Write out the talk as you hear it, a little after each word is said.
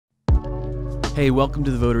Hey, welcome to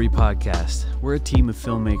the Votary podcast. We're a team of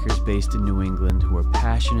filmmakers based in New England who are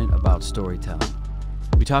passionate about storytelling.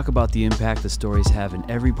 We talk about the impact that stories have in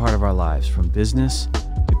every part of our lives, from business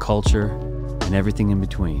to culture and everything in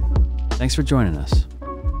between. Thanks for joining us.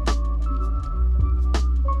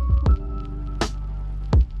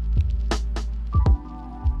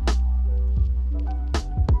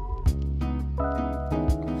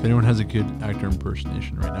 If anyone has a good actor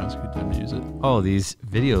impersonation right now, it's a good time to use it. Oh, these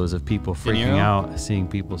videos of people freaking out, seeing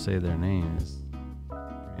people say their name is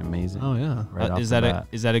pretty amazing. Oh yeah, Right is that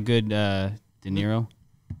a good De Niro?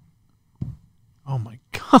 Oh my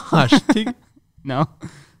gosh. No.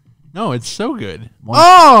 No, it's so good.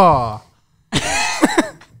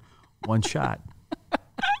 One shot.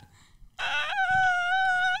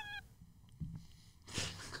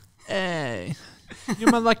 Hey,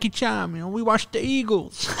 you're my lucky charm. You know, we watched the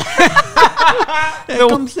Eagles.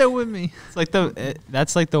 Come sit with me. It's like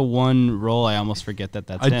that's like the one role I almost forget that's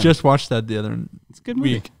I him. just watched that the other It's a good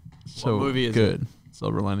movie. week. So What movie is good.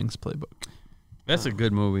 Silver Linings Playbook. That's a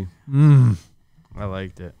good movie. I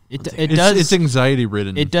liked it. It's anxiety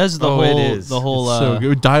ridden. It does the Oh, it whole is. the whole It's so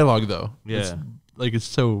good. Dialogue though. Yeah. It's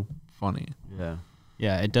so funny. Yeah.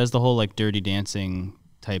 yeah, it does the whole like Dirty Dancing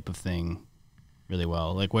type of thing really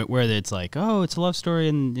well. Like where it's like, oh, it's a love story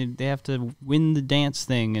and they have to win the dance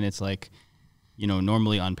thing, and it's like, you know,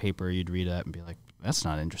 normally on paper you'd read that and be like, that's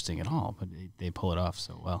not interesting at all, but they pull it off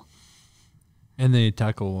so well. And they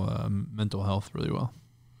tackle mental health really well.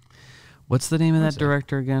 What's the name of that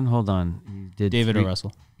director again? Hold on. He did David O.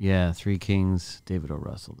 Russell. Yeah, Three Kings. David O.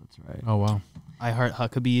 Russell. That's right. Oh wow. I Heart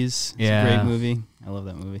Huckabees. It's Yeah. a great movie. I love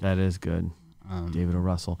that movie. That is good. David O.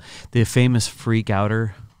 Russell. The famous freak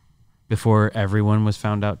outer before everyone was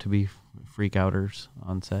found out to be freak outers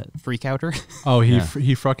on set. Freak Outer. Oh, he Yeah.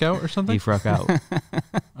 he fruck out or something? He fruck out.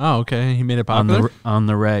 Oh, okay. He made it on popular.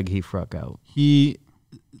 the reg, he fruck out. He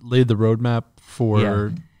laid the roadmap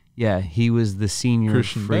for Yeah, he was the senior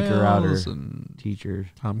Christian freaker outer Bale's and teacher.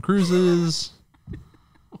 Tom Cruise's.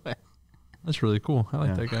 That's really cool. I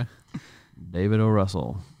like that guy. David O.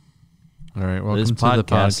 Russell. All right, welcome This to the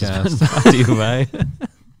podcast has been podcast. brought to you by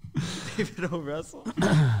David O. Russell.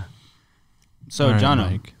 So, All right,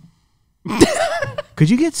 Jono, Mike. Could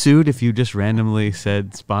you get sued if you just randomly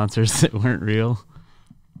said sponsors that weren't real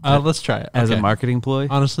Let's try it as a Okay. marketing ploy?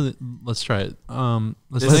 Honestly, let's try it.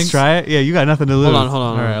 Let's try it. Yeah, you got nothing to lose. Hold on.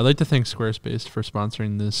 All right, I'd like to thank Squarespace for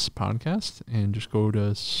sponsoring this podcast, and just go to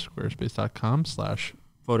squarespace.com/sign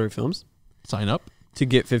Votary up. to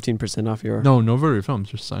get 15% off your. No Votary Films.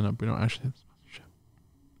 Just sign up. We don't actually have sponsorship.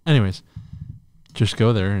 Anyways, just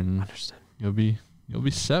go there and you'll be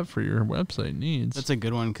set for your website needs. that's a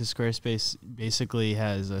good one because Squarespace basically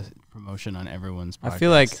has a promotion on everyone's podcast. I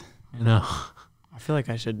feel like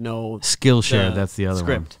I I should know Skillshare, the that's the other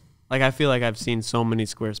script. Like I feel like I've seen so many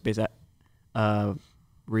Squarespace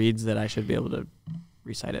reads that I should be able to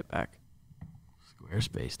recite it back. one.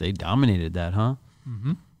 Squarespace, they dominated that, huh?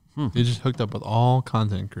 They just hooked up with all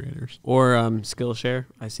content creators. Or Skillshare.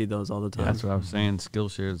 I see those all the time. That's what I was saying.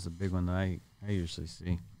 Skillshare is the big one that I usually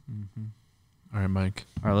see. All right, Mike.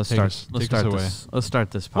 All right, let's Take start. us- Let's take us start away. this. Let's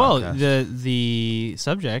start this Well, podcast. the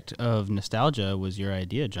subject of nostalgia was your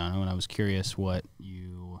idea, Jono, and I was curious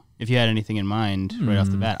if you had anything in mind right off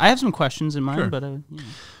the bat. I have some questions in mind, Sure. but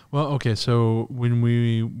Well, okay. So when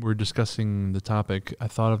we were discussing the topic, I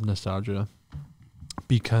thought of nostalgia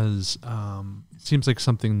because it seems like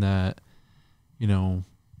something that,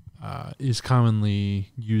 is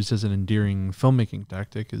commonly used as an endearing filmmaking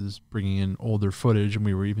tactic, is bringing in older footage. And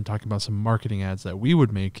we were even talking about some marketing ads that we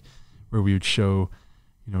would make where we would show,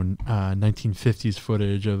 1950s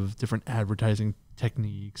footage of different advertising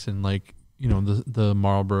techniques and the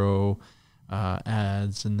Marlboro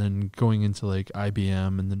ads, and then going into like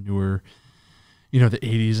IBM and the newer, the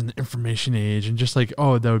 80s and the information age, and just like,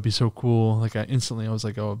 oh, that would be so cool. Like I was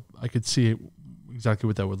like, oh, I could see exactly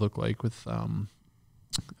what that would look like with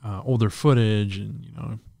older footage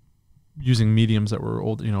and, using mediums that were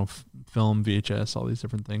old, film, VHS, all these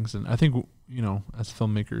different things. And I think, as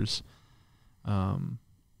filmmakers,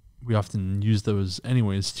 we often use those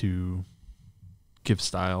anyways to give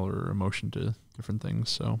style or emotion to different things.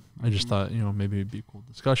 So I just thought, maybe it'd be a cool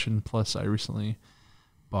discussion. Plus, I recently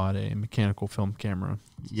bought a mechanical film camera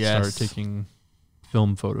to start taking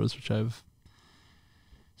film photos, which I've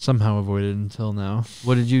somehow avoided until now.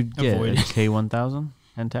 What did you get? Avoid. A K1000?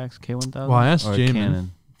 Pentax K1000? Well, I asked Or a Jamin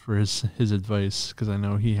Canon? for his advice because I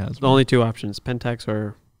know he has The one. only two options: Pentax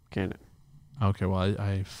or Canon. Okay, well,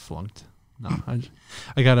 I flunked. No,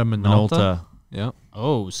 I got a Minolta. Yeah.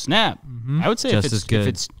 oh snap! I would say Just if as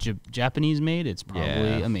it's good. Japanese made, it's probably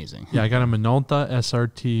Yeah. amazing. Yeah, I got a Minolta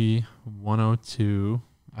SRT 102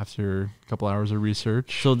 after a couple hours of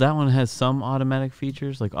research. So that one has some automatic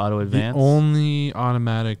features, like auto advance? The only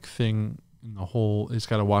automatic thing in the whole, it's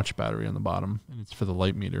got a watch battery on the bottom, and it's for the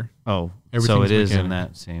light meter. Oh, so Everything's it is in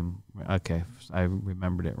mechanical. that same... Okay, I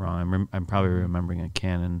remembered it wrong. I'm probably remembering a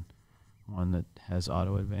Canon one that has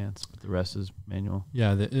auto advance, but the rest is manual.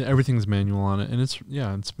 Yeah, everything's manual on it, and it's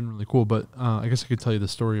been really cool. But I guess I could tell you the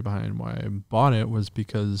story behind why I bought it was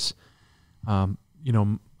because, you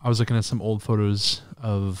know, I was looking at some old photos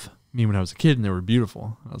of me when I was a kid, and they were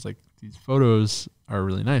beautiful. I was like, these photos are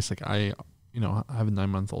really nice. Like I have a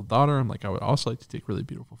 9-month-old daughter. I'm like, I would also like to take really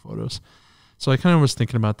beautiful photos. So I kind of was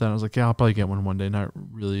thinking about that. I was like, yeah, I'll probably get one day, not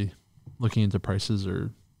really looking into prices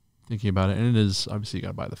or thinking about it. And it is, obviously, you got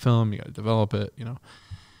to buy the film, you got to develop it, you know.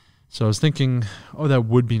 So I was thinking, oh, that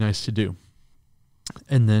would be nice to do.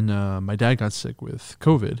 And then my dad got sick with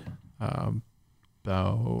COVID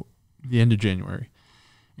about the end of January.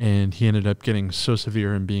 And he ended up getting so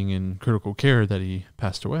severe and being in critical care that he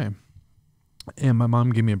passed away. And my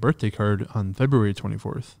mom gave me a birthday card on February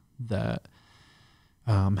 24th that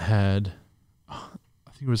had, I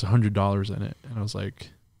think it was $100 in it. And I was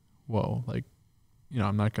like, whoa, like, you know,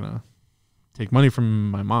 I'm not going to take money from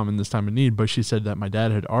my mom in this time of need. But she said that my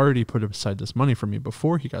dad had already put aside this money for me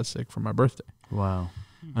before he got sick for my birthday. Wow.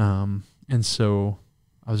 And so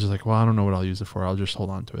I was just like, well, I don't know what I'll use it for. I'll just hold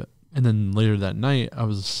on to it. And then later that night, I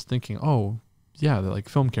was thinking, oh, yeah, they're like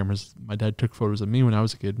film cameras. My dad took photos of me when I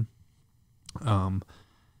was a kid. You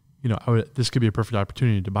know, this could be a perfect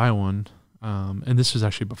opportunity to buy one. And this was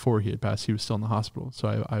actually before he had passed. He was still in the hospital.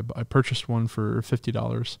 So I purchased one for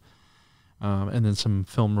 $50, and then some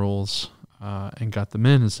film rolls, and got them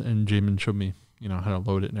in. And Jamin showed me, you know, how to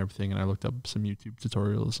load it and everything. And I looked up some YouTube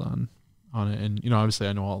tutorials on it. And, you know, obviously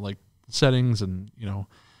I know all like the settings and, you know,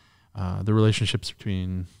 the relationships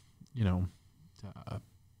between, you know,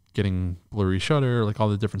 getting blurry shutter, like all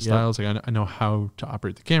the different styles. Like I know how to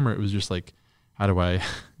operate the camera. It was just like, how do I,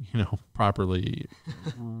 you know, properly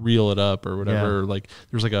reel it up or whatever. Yeah. Like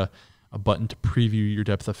there's like a button to preview your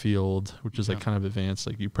depth of field, which is like kind of advanced.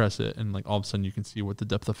 Like you press it and like all of a sudden you can see what the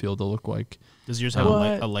depth of field will look like. Does yours have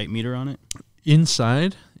a light meter on it?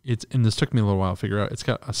 Inside, and this took me a little while to figure out, it's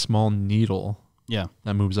got a small needle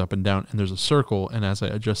that moves up and down, and there's a circle, and as I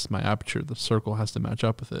adjust my aperture, the circle has to match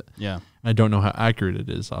up with it. Yeah. And I don't know how accurate it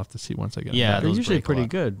is. I'll have to see once I get Yeah, it. They're those usually break a pretty lot.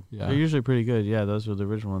 good. Yeah. They're usually pretty good. Yeah, those were the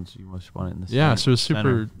original ones you must want it in the Yeah, center. so it was super,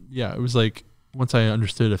 center. yeah, it was like, once I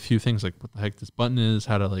understood a few things, like what the heck this button is,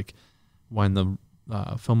 how to like wind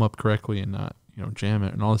the film up correctly and not, you know, jam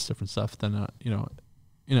it and all this different stuff, then, you know,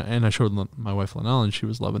 and I showed my wife Lynelle and she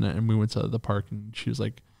was loving it, and we went to the park and she was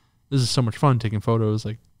like, this is so much fun taking photos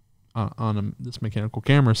like on this mechanical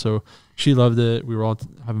camera. So she loved it. We were all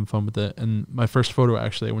having fun with it. And my first photo,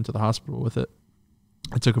 actually, I went to the hospital with it.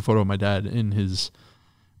 I took a photo of my dad in his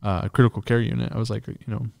critical care unit. I was like, you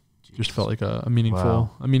know, just felt like a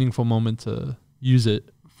meaningful moment to use it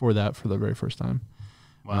for that for the very first time.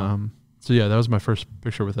 Wow. So yeah, that was my first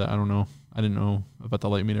picture with it. I don't know. I didn't know about the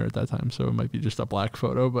light meter at that time, so it might be just a black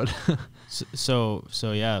photo, but so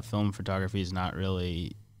yeah, film photography is not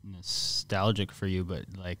really nostalgic for you, but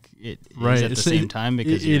like it is at the same time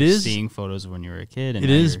because it you're is seeing photos when you were a kid. And it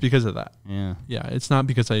is because of that. Yeah. Yeah, it's not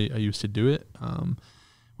because I used to do it.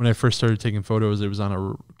 When I first started taking photos, it was on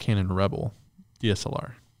a Canon Rebel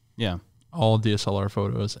DSLR. Yeah. All DSLR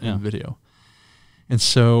photos and video. And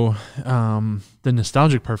so the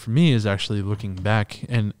nostalgic part for me is actually looking back,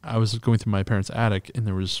 and I was going through my parents' attic, and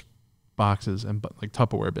there was boxes and like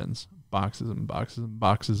Tupperware bins, boxes and boxes and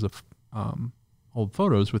boxes of old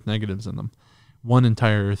photos with negatives in them. One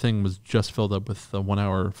entire thing was just filled up with the 1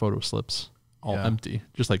 hour photo slips, all empty,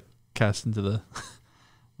 just like cast into the,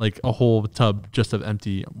 like a whole tub just of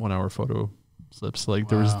empty 1 hour photo slips. Like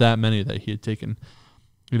there was that many that he had taken.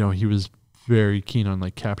 You know, he was very keen on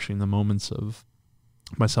like capturing the moments of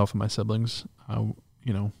myself and my siblings.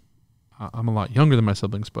 You know, I'm a lot younger than my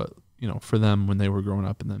siblings, but you know, for them when they were growing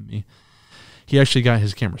up and then me, he actually got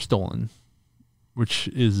his camera stolen, which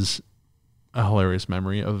is a hilarious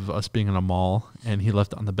memory of us being in a mall, and he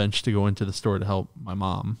left it on the bench to go into the store to help my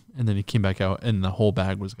mom, and then he came back out and the whole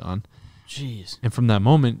bag was gone. Jeez. And from that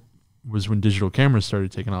moment was when digital cameras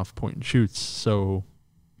started taking off point and shoots. So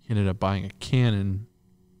he ended up buying a Canon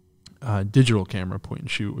digital camera point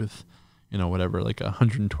and shoot with, you know, whatever, like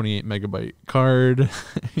 128 megabyte card,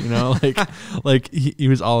 you know, like he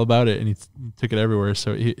was all about it, and he took it everywhere.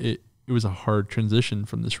 So it was a hard transition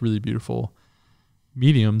from this really beautiful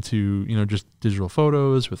medium to, you know, just digital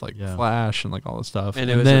photos with like flash and like all this stuff. And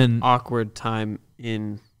it was then an awkward time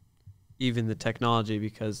in even the technology,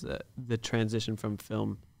 because the transition from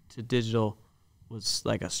film to digital was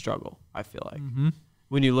like a struggle. I feel like Mm-hmm.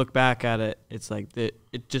 when you look back at it, it's like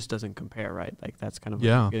it just doesn't compare, right? Like that's kind of what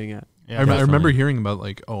Yeah. I'm getting at. Yeah, I remember definitely. hearing about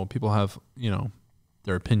like, oh, people have,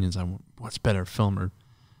 their opinions on what's better, film or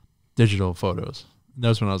digital photos. And that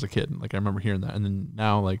was when I was a kid. Like I remember hearing that. And then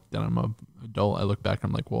now, like that I'm an adult, I look back and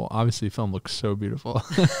I'm like, well, obviously film looks so beautiful.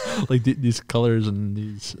 Like these colors and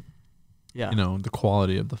these, Yeah. the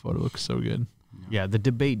quality of the photo looks so good. Yeah, the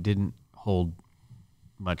debate didn't hold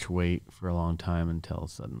much weight for a long time until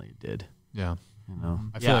suddenly it did. Yeah. You know,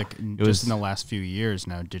 I feel Yeah. like was- just in the last few years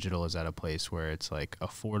now, digital is at a place where it's like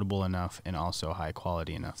affordable enough and also high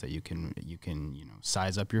quality enough that you can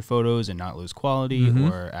size up your photos and not lose quality Mhm.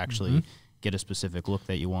 or actually get a specific look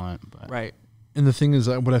that you want. But Right. And the thing is,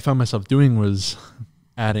 what I found myself doing was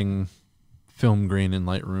adding film grain in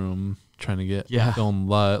Lightroom, trying to get Yeah. film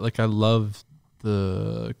LUT. Like I love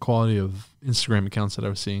the quality of Instagram accounts that I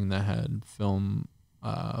was seeing that had film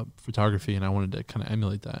photography, and I wanted to kind of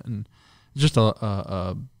emulate that. And it's just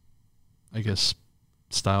a I guess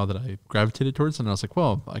style that I gravitated towards. And I was like,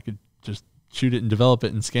 well, I could just shoot it and develop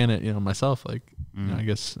it and scan it, myself. Like, I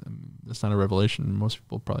guess that's not a revelation. Most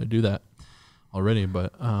people probably do that already,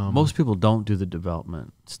 but most people don't do the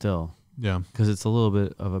development still yeah. because it's a little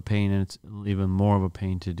bit of a pain, and it's even more of a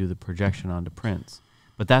pain to do the projection onto prints.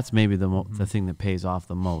 But that's maybe the thing that pays off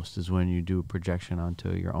the most is when you do a projection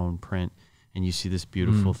onto your own print and you see this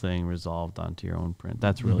beautiful thing resolved onto your own print.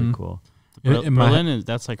 That's really cool. Berlin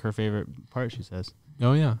that's like her favorite part, she says.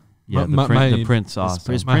 Oh yeah. Yeah, the print's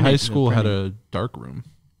awesome. it's My high printing- school had printing. a dark room,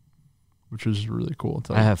 which was really cool.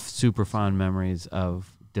 I have super fond memories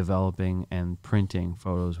of developing and printing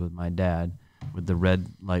photos with my dad with the red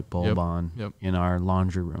light bulb on in our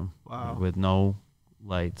laundry room. Wow. With no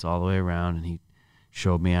lights all the way around, and he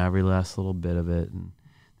showed me every last little bit of it. And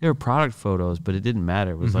they were product photos, but it didn't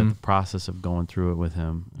matter. It was like the process of going through it with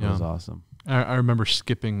him. It was awesome. I remember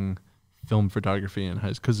skipping film photography in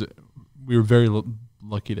high school because we were very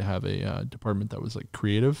lucky to have a department that was like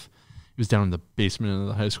creative. It was down in the basement of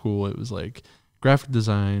the high school. It was like graphic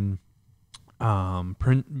design,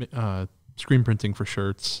 screen printing for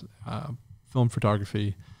shirts, film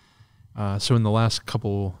photography. So in the last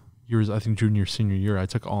couple years, I think junior, senior year, I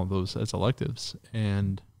took all of those as electives,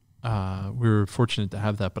 and we were fortunate to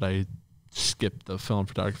have that, but I skipped the film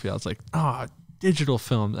photography. I was like, digital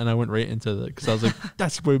film. And I went right into the, because I was like,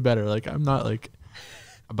 that's way better. Like, I'm not like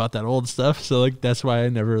about that old stuff. So like, that's why I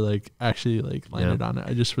never like actually like landed on it.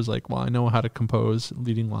 I just was like, well, I know how to compose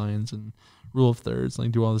leading lines and rule of thirds,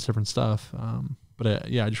 like do all this different stuff. But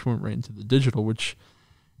I just went right into the digital, which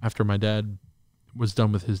after my dad was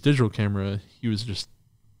done with his digital camera, he was just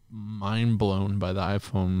mind blown by the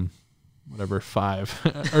iPhone, whatever, 5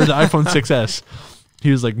 or the iPhone 6S. He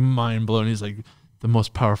was like mind blown. He's like, the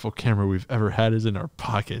most powerful camera we've ever had is in our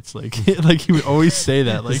pockets. Like, like he would always say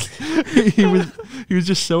that. Like he was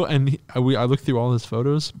just so, and I looked through all his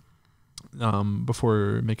photos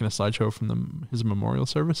before making a slideshow from his memorial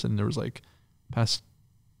service. And there was like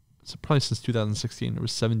probably since 2016, there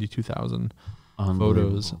was 72,000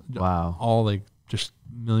 photos. Wow. All like just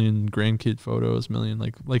million grandkid photos, million,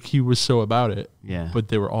 like he was so about it. Yeah. But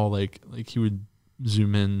they were all like he would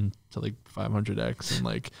zoom in to like 500x and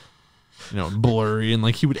like, blurry, and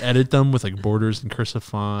like he would edit them with like borders and cursive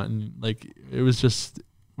font, and like it was just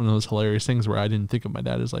one of those hilarious things where I didn't think of my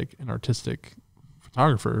dad as like an artistic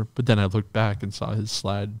photographer, but then I looked back and saw his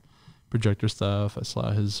slide projector stuff, I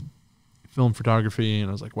saw his film photography, and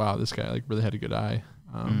I was like, wow, this guy like really had a good eye.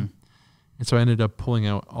 And so I ended up pulling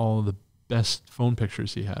out all the best phone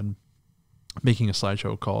pictures he had, making a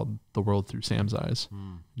slideshow called The World Through Sam's Eyes.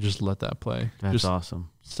 Just let that play. That's just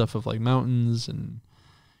awesome. Stuff of like mountains and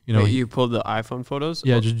Wait, you pulled the iPhone photos?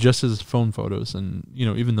 Yeah, just his phone photos, and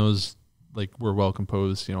even those like were well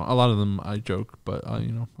composed. A lot of them I joke, but a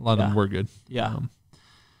lot of them were good. Yeah.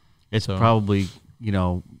 It's probably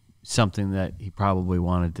something that he probably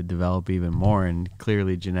wanted to develop even more, and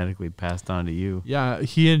clearly genetically passed on to you. Yeah,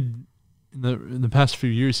 he had in the past few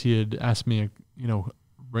years he had asked me,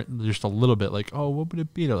 just a little bit like, oh, what would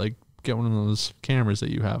it be to like get one of those cameras that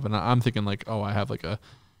you have? And I'm thinking like, oh, I have like a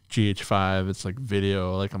GH5, it's like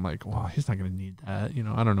video. Like I'm like, well, he's not gonna need that.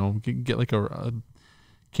 I don't know. Get like a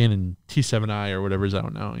Canon T7i or whatever's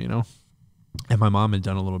out now. And my mom had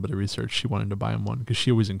done a little bit of research. She wanted to buy him one because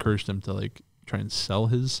she always encouraged him to like try and sell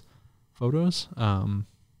his photos.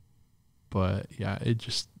 But yeah, it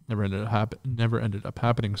just never ended up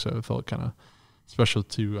happening. So it felt kind of special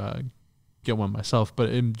to get one myself. But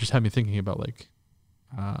it just had me thinking about like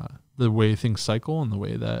the way things cycle and the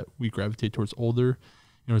way that we gravitate towards older.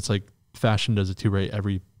 It's like fashion does it too, right?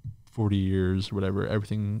 Every 40 years, whatever,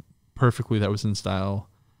 everything perfectly that was in style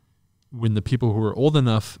when the people who were old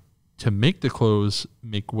enough to make the clothes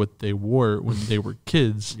make what they wore when they were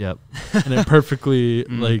kids. Yep. And it perfectly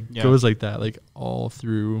Yeah. goes like that, like all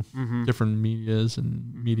through Mm-hmm. different medias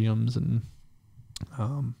and mediums. And I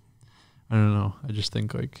don't know. I just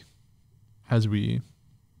think like as we,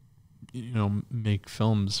 make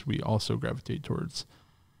films, we also gravitate towards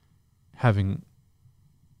having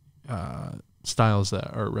styles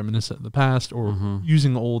that are reminiscent of the past, or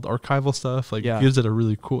using old archival stuff. Like gives it a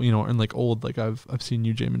really cool, and like old, like I've seen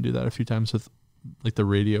you, Jamin, do that a few times with like the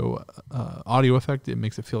radio audio effect. It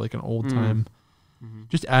makes it feel like an old time.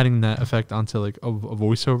 Just adding that effect onto like a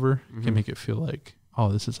voiceover can make it feel like,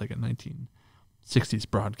 oh, this is like a 1960s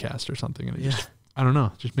broadcast or something. And it just, I don't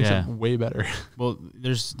know, just makes it way better. Well,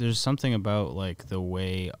 there's something about like the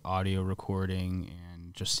way audio recording and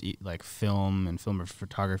just like film and film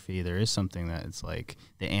photography, there is something that it's like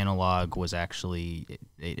the analog was actually,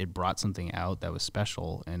 it brought something out that was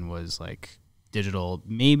special, and was like digital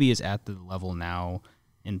maybe is at the level now,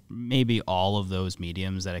 and maybe all of those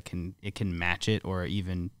mediums that it can match it or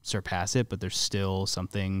even surpass it, but there's still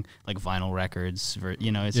something like vinyl records for,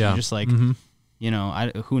 it's just like,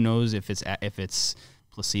 who knows if it's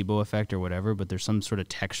placebo effect or whatever, but there's some sort of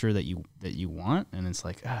texture that you want, and it's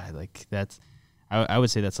like that's, I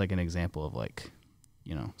would say that's like an example of like,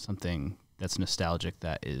 something that's nostalgic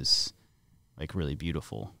that is like really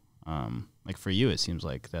beautiful. Like for you, it seems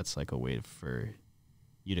like that's like a way for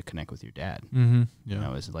you to connect with your dad.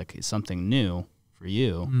 Yeah. It's something new for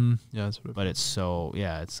you. Yeah, that's what but it's so,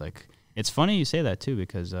 it's like, it's funny you say that too,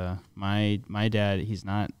 because my dad, he's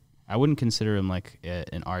not, I wouldn't consider him like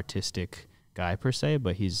an artistic guy per se,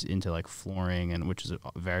 but he's into like flooring, and which is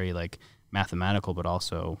very like mathematical, but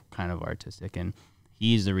also kind of artistic. And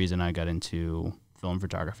he's the reason I got into film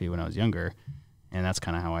photography when I was younger. And that's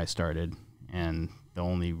kind of how I started. And the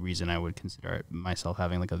only reason I would consider myself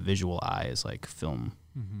having like a visual eye is like film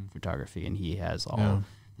photography. And he has all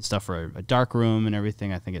the stuff for a dark room and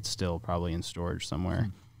everything. I think it's still probably in storage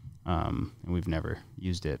somewhere. And we've never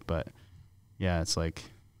used it, but it's like,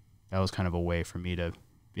 that was kind of a way for me to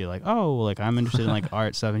be like, oh, like I'm interested in like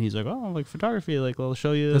art stuff, and he's like, oh, like photography, like I'll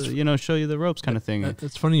show you, show you the ropes kind of thing.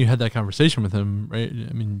 It's funny you had that conversation with him, right?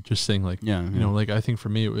 I mean, just saying like, like I think for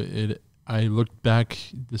me, I looked back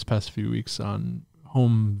this past few weeks on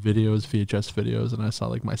home videos, VHS videos, and I saw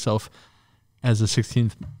like myself as a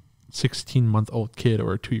 16-month-old kid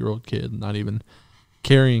or a 2-year-old kid, not even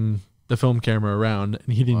carrying the film camera around,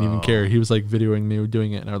 and he didn't even care. He was like videoing me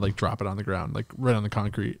doing it, and I would like drop it on the ground, like right on the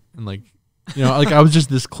concrete, and like, like I was just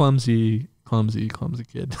this clumsy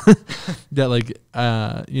kid that like,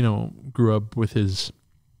 grew up with his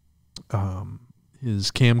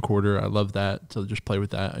camcorder. I love that, to just play with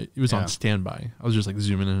that. It was on standby. I was just like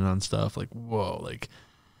zooming in on stuff, like, whoa, like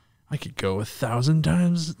I could go 1,000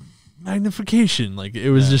 times magnification. Like it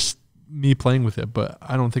was just me playing with it, but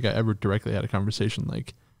I don't think I ever directly had a conversation.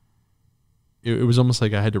 Like it was almost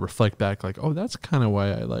like I had to reflect back, like, oh, that's kind of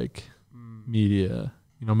why I like media.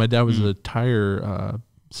 My dad was a tire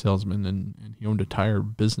salesman, and he owned a tire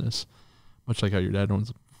business, much like how your dad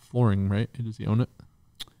owns flooring, right? Does he own it?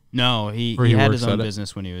 No, he had his own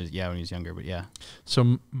business when he was younger, but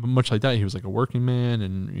So much like that, he was like a working man,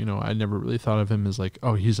 and I never really thought of him as like,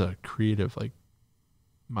 oh, he's a creative, like,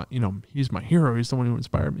 he's my hero. He's the one who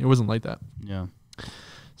inspired me. It wasn't like that. Yeah.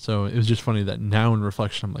 So it was just funny that now in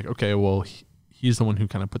reflection, I'm like, okay, well, he's the one who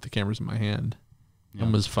kind of put the cameras in my hand.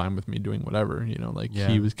 And was fine with me doing whatever, he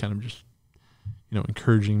was kind of just,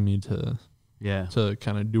 encouraging me to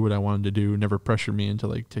kind of do what I wanted to do, never pressure me into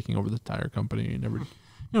like taking over the tire company, never,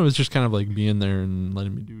 it was just kind of like being there and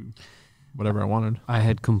letting me do whatever I wanted. I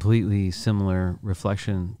had completely similar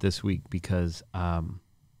reflection this week because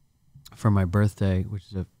for my birthday, which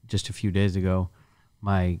is just a few days ago,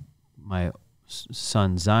 my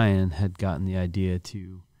son Zion had gotten the idea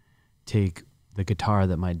to take the guitar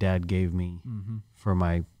that my dad gave me for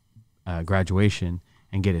my graduation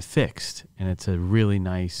and get it fixed. And it's a really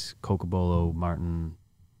nice Cocobolo Martin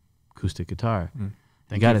acoustic guitar.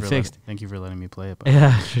 Thank you for letting me play it.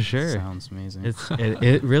 Yeah, for sure. It sounds amazing.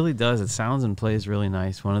 It really does. It sounds and plays really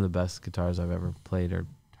nice. One of the best guitars I've ever played or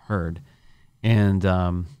heard. And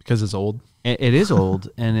because it's old. It is old,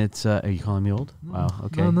 and it's. Are you calling me old? Wow.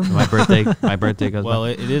 Okay. No. My birthday goes. Well,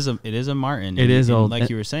 it is a Martin. It is old. Like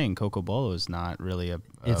you were saying, Cocobolo is not really a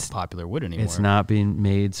popular wood anymore. It's not being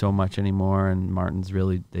made so much anymore, and Martin's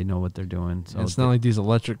really, they know what they're doing. So it's not like these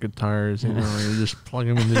electric guitars, where you just plug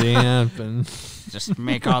them into the amp and just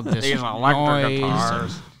make all this electric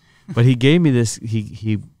guitars. But he gave me this.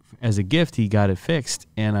 He as a gift, he got it fixed,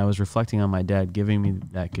 and I was reflecting on my dad giving me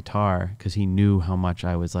that guitar because he knew how much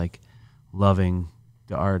I was like loving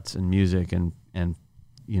the arts and music, and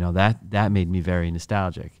that made me very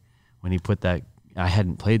nostalgic when he put that. I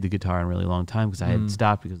hadn't played the guitar in a really long time because I had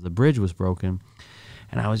stopped because the bridge was broken,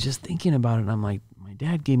 and I was just thinking about it, and I'm like, my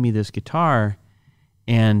dad gave me this guitar,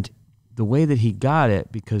 and the way that he got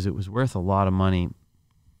it, because it was worth a lot of money,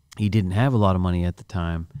 he didn't have a lot of money at the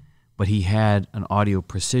time, but he had an audio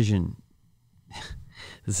precision.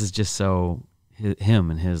 This is just so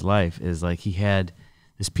him and his life is like he had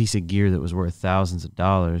this piece of gear that was worth thousands of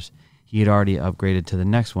dollars. He had already upgraded to the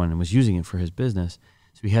next one and was using it for his business.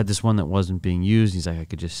 So he had this one that wasn't being used. He's like, I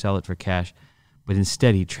could just sell it for cash. But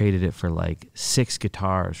instead he traded it for like 6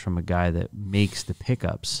 guitars from a guy that makes the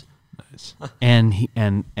pickups. Nice. And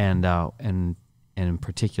in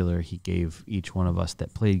particular, he gave each one of us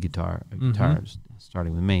that played guitar a guitar,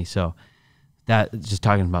 starting with me. So that, just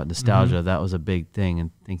talking about nostalgia, that was a big thing,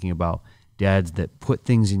 and thinking about dads that put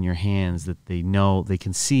things in your hands that they know, they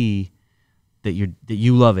can see that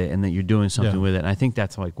you love it and that you're doing something with it. And I think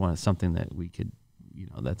that's like something that we could,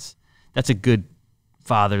 that's a good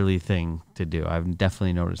fatherly thing to do. I've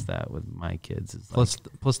definitely noticed that with my kids. It's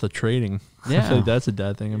Plus the trading. Yeah. I feel like that's a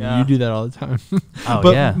dad thing. I mean, you do that all the time. Oh,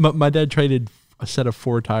 but yeah. My dad traded a set of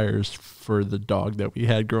 4 tires for the dog that we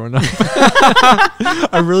had growing up.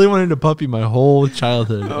 I really wanted a puppy my whole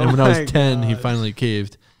childhood. And when I was 10, he finally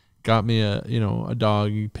caved. Got me a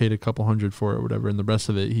dog. He paid a couple $100 for it or whatever, and the rest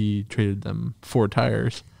of it he traded them 4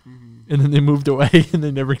 tires. And then they moved away and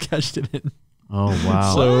they never cashed it in. Oh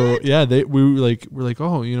wow. So yeah, we're like,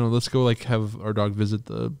 oh, let's go like have our dog visit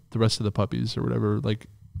the rest of the puppies or whatever, like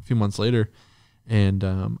a few months later. And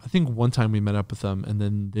I think one time we met up with them, and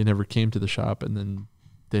then they never came to the shop, and then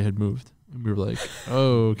they had moved, and we were like,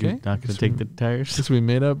 oh, okay, You're not gonna take the tires. Since we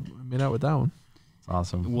made out with that one. It's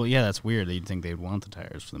awesome. Well, yeah, that's weird that you'd think they'd want the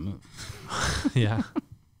tires for the move. Yeah.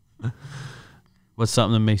 What's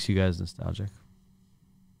something that makes you guys nostalgic?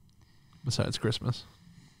 Besides Christmas.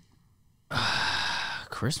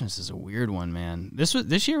 Christmas is a weird one, man.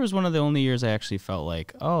 This year was one of the only years I actually felt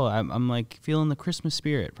like, oh, I'm like feeling the Christmas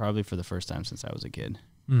spirit, probably for the first time since I was a kid.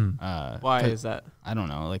 Why is that? I don't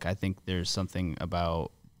know. Like, I think there's something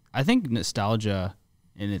about, I think nostalgia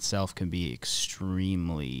in itself can be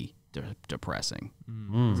extremely depressing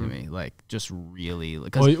to me. Like, just really.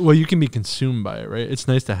 Well, you can be consumed by it, right? It's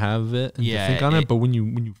nice to have it and to think on it, but when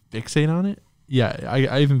you fixate on it,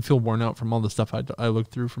 I even feel worn out from all the stuff I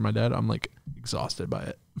looked through for my dad. I'm like exhausted by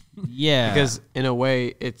it. Yeah. Because in a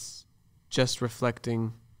way, it's just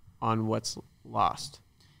reflecting on what's lost,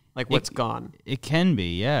 like what's gone. It can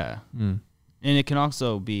be, yeah. And it can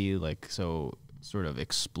also be like so sort of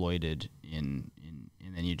exploited and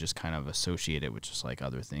then you just kind of associate it with just like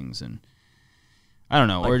other things, and I don't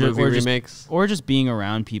know, like remakes, or just being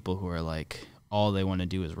around people who are like, all they want to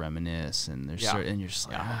do is reminisce, and and you're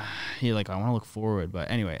just like, you're like, I want to look forward.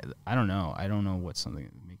 But anyway, I don't know what's something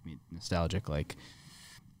that make me nostalgic. Like,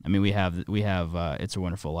 I mean, we have It's a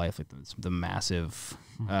Wonderful Life, like the massive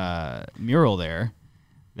mural there.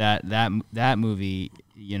 That movie,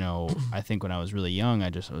 I think when I was really young, I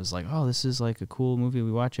was like, oh, this is like a cool movie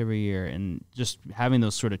we watch every year, and just having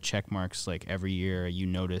those sort of check marks like every year, you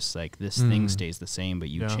notice like this thing stays the same, but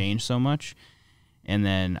you change so much. And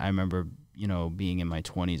then I remember, being in my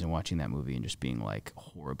 20s and watching that movie and just being like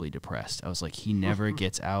horribly depressed. I was like, he never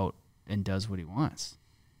gets out and does what he wants.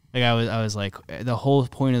 Like I was like, the whole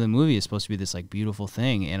point of the movie is supposed to be this like beautiful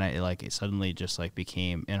thing, and it suddenly just like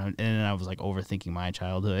became, and I was like overthinking my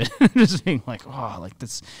childhood, just being like, oh, like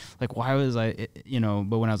this, like why was I,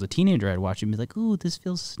 But when I was a teenager, I'd watch it and be like, ooh, this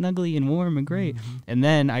feels snuggly and warm and great, and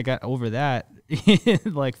then I got over that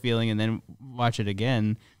like feeling, and then watch it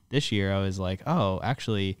again this year. I was like, oh,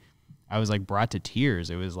 actually, I was like brought to tears.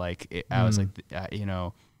 It was like I was like,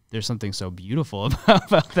 there's something so beautiful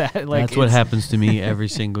about that. Like, that's what happens to me every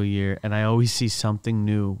single year, and I always see something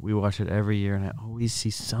new. We watch it every year, and I always see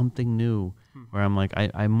something new where I'm like,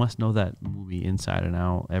 I must know that movie inside and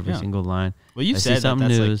out, every single line. Well, you said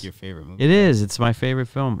that's like your favorite movie. It is. It's my favorite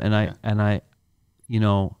film, and I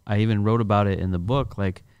even wrote about it in the book.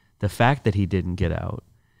 Like the fact that he didn't get out,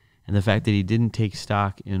 and the fact that he didn't take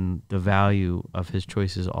stock in the value of his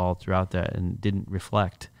choices all throughout that, and didn't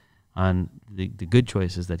reflect on the good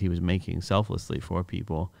choices that he was making selflessly for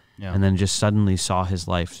people, and then just suddenly saw his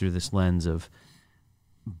life through this lens of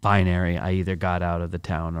binary. I either got out of the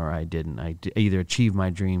town or I didn't. I either achieved my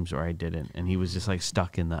dreams or I didn't. And he was just like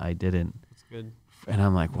stuck in the I didn't. That's good. And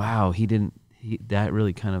I'm like, wow, that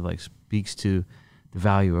really kind of like speaks to the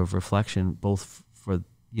value of reflection, both for,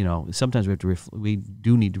 sometimes we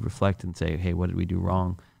do need to reflect and say, hey, what did we do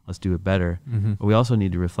wrong? Let's do it better. But we also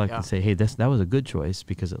need to reflect and say, hey, that was a good choice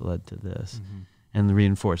because it led to this, and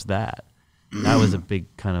reinforce that. that was a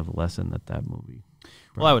big kind of lesson that movie.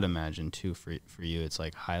 Well, I would imagine too for you, it's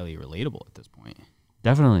like highly relatable at this point.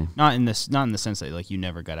 Definitely. Not in the sense that like you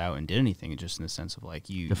never got out and did anything. It's just in the sense of like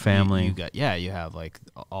the family. You have like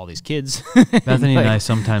all these kids. Bethany and I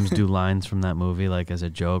sometimes do lines from that movie like as a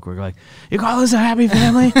joke. We're like, "You call this a happy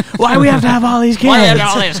family? Why do we have to have all these kids? Why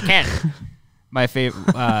all these kids?" My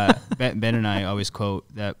favorite, Ben and I always quote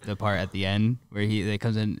the part at the end where they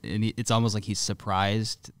comes in and it's almost like he's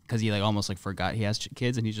surprised because he like almost like forgot he has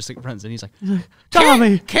kids and he just like runs and he's like,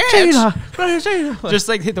 Tommy, kids, Gina. just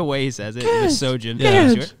like the way he says it, it was so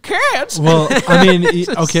Kids. Kids. Well, I mean,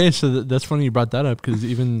 okay, so that's funny you brought that up because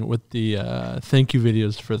even with the thank you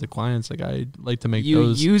videos for the clients, like I like to make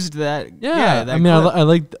those. You used that. Yeah, that I mean, clip. I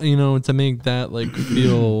like to make that like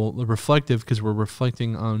feel reflective because we're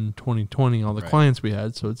reflecting on 2020, all the clients we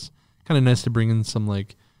had. So it's kind of nice to bring in some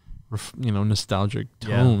like, nostalgic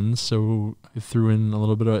tones. So I threw in a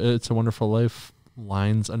little bit of "It's a Wonderful Life"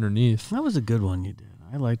 lines underneath. That was a good one you did.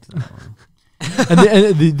 I liked that one.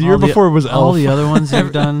 and the year before was all Elf. the other ones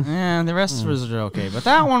you've done. Yeah, the rest was okay, but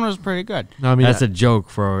that one was pretty good. No, I mean that's a joke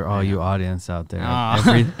for all you audience out there.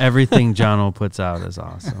 Everything Jono puts out is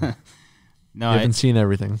awesome. No, I haven't seen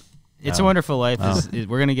everything. It's a Wonderful Life.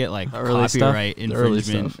 We're gonna get like copyright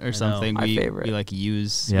infringement or something. My favorite. We like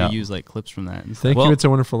use like clips from that. Thank you, It's a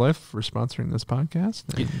Wonderful Life, for sponsoring this podcast.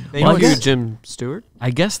 Thank you, Jim Stewart.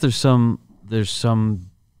 I guess there's some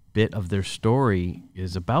bit of their story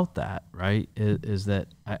is about that, right? Is that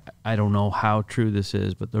I don't know how true this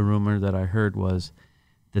is, but the rumor that I heard was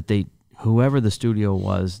that whoever the studio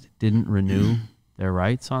was didn't renew their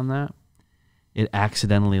rights on that. It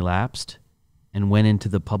accidentally lapsed and went into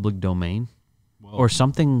the public domain or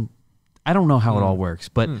something. I don't know how it all works,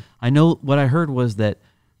 but I know what I heard was that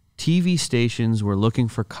TV stations were looking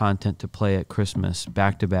for content to play at Christmas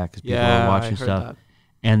back to back because people were watching stuff. That.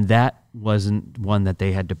 And that wasn't one that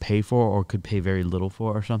they had to pay for or could pay very little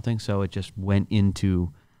for or something. So it just went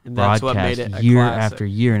into broadcast year after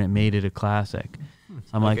year, and it made it a classic. So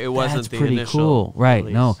I'm like, it wasn't that's pretty cool. Right.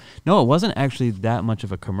 Release. No, it wasn't actually that much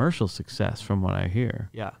of a commercial success from what I hear.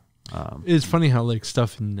 Yeah. It's funny how like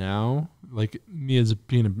stuff now, like me as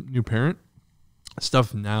being a new parent,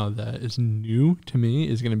 stuff now that is new to me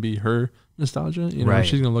is going to be her nostalgia. Right.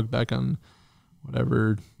 She's going to look back on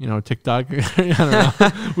whatever, TikTok. I don't know.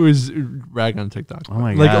 Who's rag on TikTok? Oh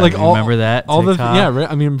my God. Like all, remember that? All TikTok? Right?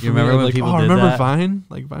 I mean, you remember when people did remember that? Vine?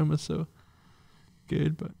 Like Vine was so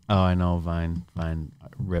good, but. Oh, I know Vine.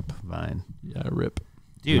 Rip Vine. Yeah, rip.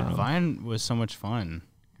 Dude, Vine was so much fun.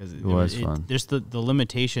 It was fun. There's the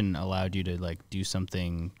limitation allowed you to like do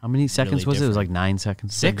something. How many seconds really was it? It was like 9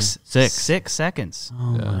 seconds. Six seconds.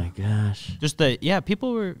 Oh my gosh. Just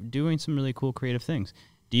people were doing some really cool creative things.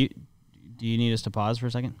 Do you need us to pause for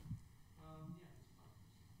a second?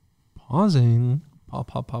 Pausing.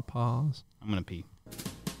 Pause. I'm gonna pee.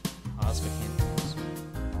 Pause, but can't pause.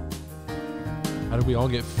 How did we all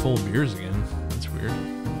get full beers again? That's weird.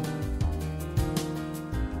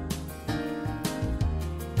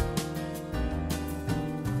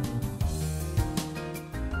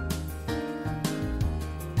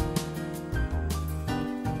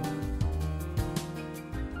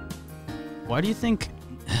 Why do you think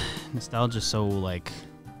nostalgia is so like,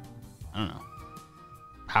 I don't know,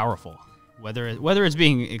 powerful? Whether it's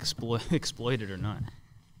being exploited or not.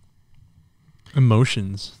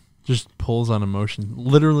 Emotions. Just pulls on emotion.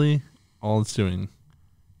 Literally, all it's doing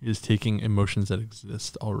is taking emotions that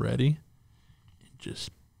exist already and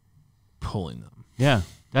just pulling them. Yeah,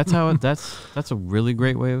 that's how that's a really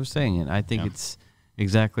great way of saying it. I think it's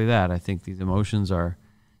exactly that. I think these emotions are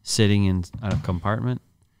sitting in a compartment,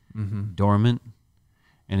 dormant,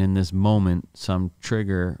 and in this moment, some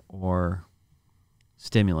trigger or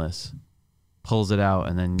stimulus pulls it out,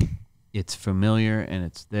 and then it's familiar and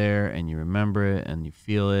it's there, and you remember it and you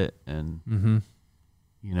feel it, and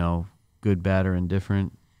good, bad, or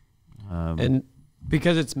indifferent. And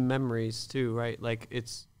because it's memories too, right? Like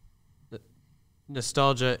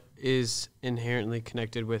nostalgia is inherently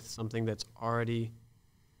connected with something that's already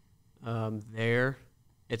there.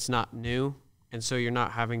 It's not new. And so you're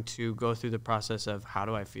not having to go through the process of how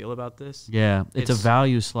do I feel about this? Yeah, it's a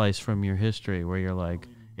value slice from your history where you're like,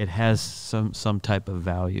 it has some type of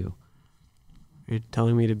value. You're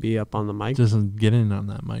telling me to be up on the mic? Doesn't get in on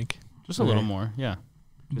that mic. Just a little more, yeah.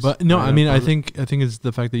 But no, I mean, I think it's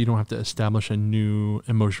the fact that you don't have to establish a new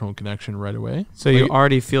emotional connection right away. So you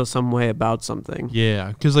already feel some way about something. Yeah,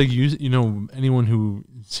 because like anyone who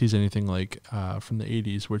sees anything like from the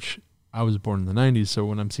 80s, which I was born in the 90s, so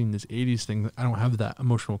when I'm seeing this 80s thing, I don't have that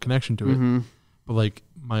emotional connection to it. But like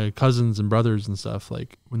my cousins and brothers and stuff,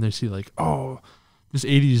 like when they see like, oh, this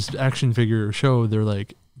 80s action figure show, they're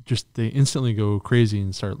like, they instantly go crazy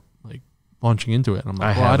and start like launching into it. And I'm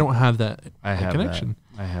like, I don't have that connection.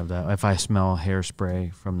 I have that. If I smell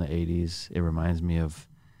hairspray from the 80s, it reminds me of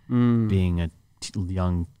being a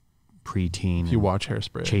young preteen. If you watch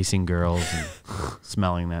Hairspray, chasing girls and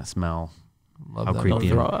smelling that smell. Love how that creepy!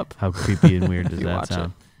 Throw up. How creepy and weird does that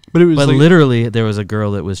sound? But it was But like, literally, there was a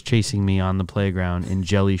girl that was chasing me on the playground in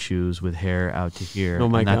jelly shoes with hair out to here. Oh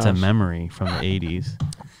my and that's a gosh. memory from the 80s.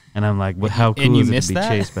 And I'm like, well, how cool And you is it missed to be that?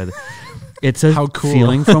 chased by the... It's a How cool.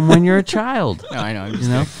 feeling from when you're a child. No, I know. I'm just You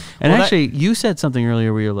know? saying. And Well, actually, you said something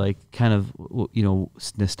earlier where you're like, kind of,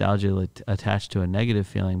 nostalgia attached to a negative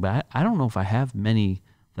feeling. But I don't know if I have many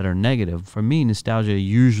that are negative. For me, nostalgia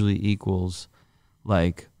usually equals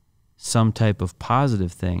like some type of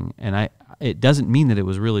positive thing. And it doesn't mean that it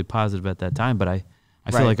was really positive at that time, but I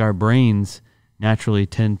feel Right. like our brains naturally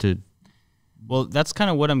tend to... Well, that's kind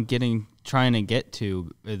of what I'm trying to get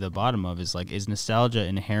to the bottom of is like, is nostalgia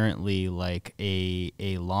inherently like a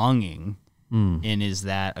longing, and is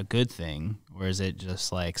that a good thing, or is it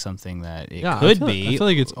just like something that it could be? I feel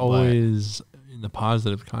like it's but- always in the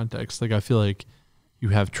positive context. Like I feel like you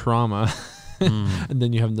have trauma and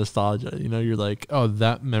then you have nostalgia. You know, you're like, oh,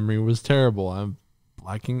 that memory was terrible. I'm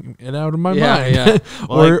blacking it out of my mind. Yeah.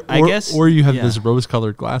 Well, I guess- or you have yeah. this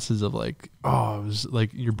rose-colored glasses of like, oh, it was like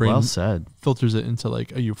your brain Well said. filters it into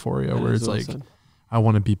like a euphoria That where is it's well like, said. I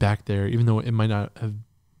want to be back there, even though it might not have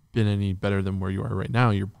been any better than where you are right now.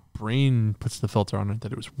 Your brain puts the filter on it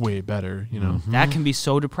that it was way better. You know. That can be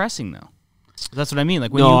so depressing though. That's what I mean.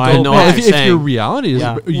 Like when No, you I go know back, what if, you're if your saying. reality is,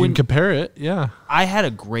 Yeah. you When- can compare it. Yeah. I had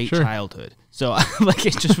a great Sure. childhood, so like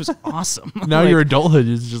it just was awesome. Now Like, your adulthood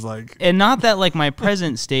is just like, and not that like my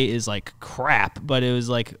present state is like crap, but it was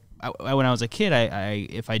like when I was a kid, I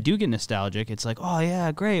if I do get nostalgic, it's like, oh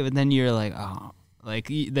yeah, great, but then you're like, oh,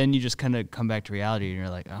 like then you just kind of come back to reality, and you're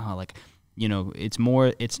like, oh, like, you know,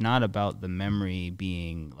 it's not about the memory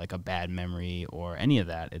being like a bad memory or any of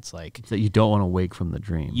that. It's like That you don't want to wake from the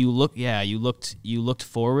dream. you looked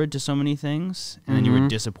forward to so many things, and then you were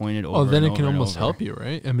disappointed over. oh, then and it can over and almost over. help you,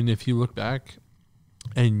 right? I mean, if you look back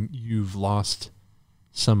and you've lost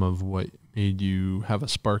some of what made you have a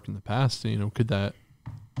spark in the past, you know, could that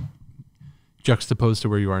juxtaposed to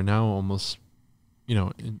where you are now almost,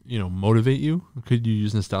 motivate you? Could you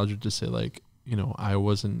use nostalgia to say like, I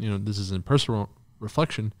wasn't, this is in personal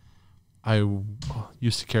reflection. I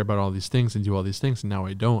used to care about all these things and do all these things, and now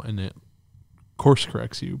I don't, and it course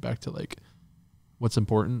corrects you back to like what's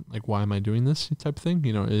important, like why am I doing this type of thing?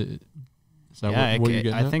 Is that what you're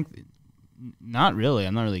getting I at? think not really.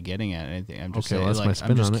 I'm not really getting at anything. I'm just Okay, saying, well, that's my like,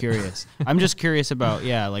 spin I'm just on it. curious. I'm just curious about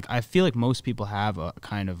like I feel like most people have a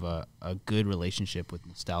kind of a good relationship with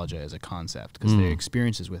nostalgia as a concept because their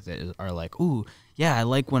experiences with it are like, ooh, yeah, I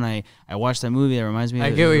like when I watched that movie that reminds me. I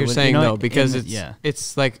of get what you're saying though, because and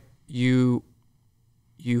it's like you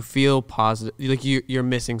feel positive, like you're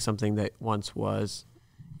missing something that once was.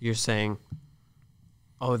 You're saying,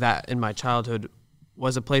 oh, that in my childhood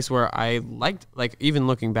was a place where I liked, like even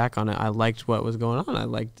looking back on it, I liked what was going on. I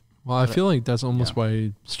liked. Well, I feel like that's almost Yeah.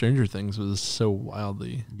 why Stranger Things was so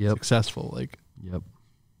wildly Yep. successful. Like, Yep.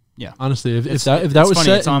 yeah. honestly, if It's that was funny,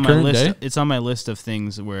 set it's on in my current list. day, It's on my list of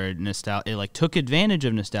things where nostalgia, it like took advantage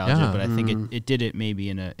of nostalgia, Yeah. but I think it did it maybe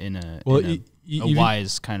in a Well, in a even-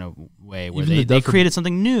 wise kind of way where even the they Duffer- created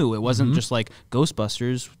something new. It wasn't Mhm. just like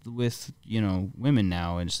Ghostbusters with women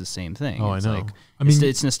now, and it's the same thing. Oh, I It's know. Like, I mean-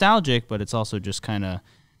 it's nostalgic, but it's also just kind of.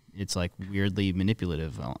 It's like weirdly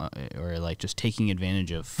manipulative, or like just taking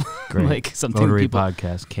advantage of Great. like something Votary people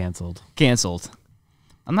podcast canceled. canceled.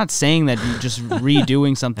 I'm not saying that you just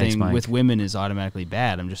redoing something Mike. with women is automatically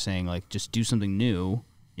bad. I'm just saying like just do something new.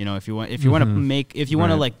 If you want to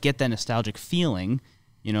Right. like get that nostalgic feeling,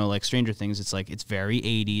 like Stranger Things, it's like it's very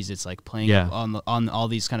 80s. It's like playing Yeah. on all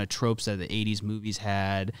these kind of tropes that the 80s movies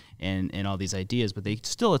had and all these ideas, but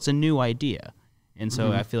it's a new idea. And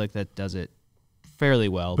so I feel like that does it fairly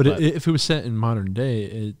well. but if it was set in modern day,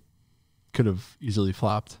 it could have easily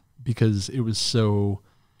flopped because it was so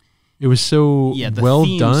the well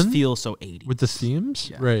themes done feel so 80s. with the themes,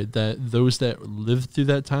 Yeah. right? That those that lived through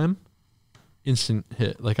that time, instant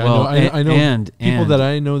hit. Like Well, I know and people that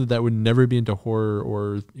I know that would never be into horror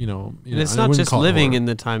or And it's not just living in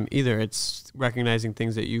the time either. It's recognizing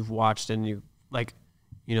things that you've watched and you like.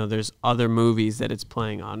 There's other movies that it's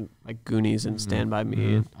playing on, like Goonies and Stand By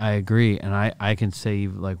Me. And I agree, and I can say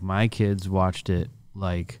like my kids watched it.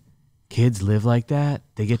 Like kids live like that;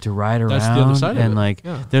 they get to ride around, That's the other side of and it. like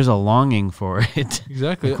Yeah. there's a longing for it.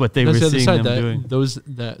 Exactly Like what they That's were the other seeing side, them that doing. Those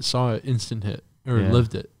that saw it instant hit or Yeah.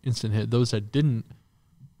 lived it instant hit. Those that didn't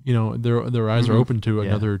you know, their eyes are open to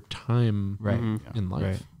another time in life.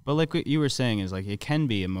 Right. But like what you were saying is like it can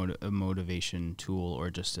be a motivation tool or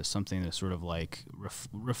just something to sort of like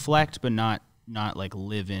reflect, but not like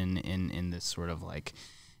live in this sort of like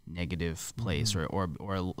negative place or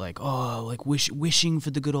like like wishing for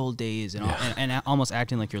the good old days and almost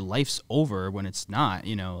acting like your life's over when it's not.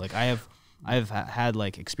 You know, like I've had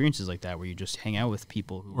like experiences like that where you just hang out with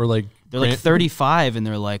people who or like they're like 35 and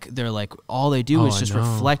they're like all they do is just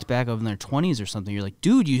reflect back over their 20s or something. You're like,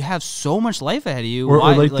 dude, you have so much life ahead of you. Or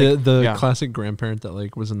like the classic grandparent that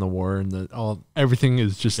like was in the war and everything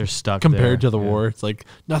is just they're stuck compared there. to the war. It's like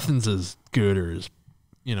nothing's as good or as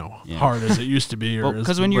hard as it used to be. Or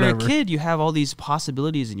because when you're a kid, you have all these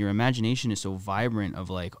possibilities and your imagination is so vibrant of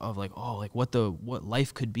what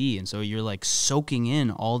life could be, and so you're like soaking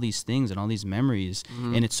in all these things and all these memories,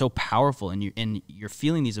 and it's so powerful, and you're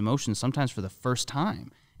feeling these emotions sometimes for the first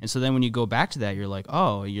time, and so then when you go back to that, you're like,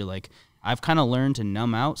 I've kind of learned to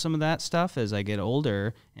numb out some of that stuff as I get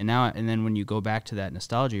older, and then when you go back to that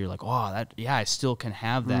nostalgia, you're like, I still can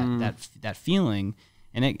have that feeling.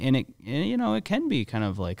 And it it can be kind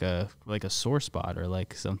of like a sore spot or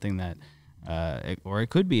like something that or it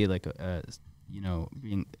could be like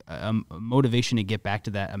being a motivation to get back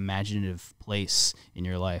to that imaginative place in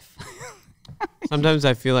your life. Sometimes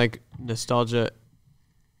I feel like nostalgia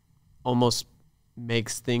almost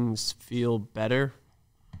makes things feel better.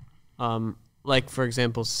 Like for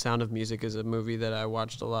example, Sound of Music is a movie that I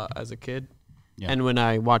watched a lot as a kid, and when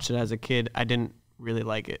I watched it as a kid, I didn't really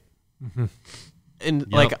like it.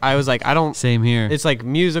 And like I was like, I don't. Same here. It's like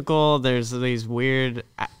musical. There's these weird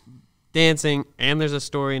dancing, and there's a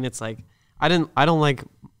story, and it's like I don't like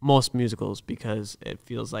most musicals because it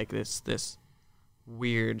feels like this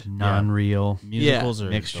weird non-real musicals are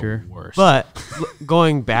mixture. The worst. But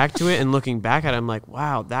going back to it and looking back at it, I'm like,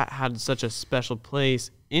 wow, that had such a special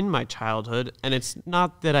place in my childhood, and it's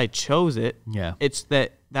not that I chose it. Yeah, it's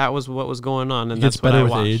that was what was going on, and it that's gets better what I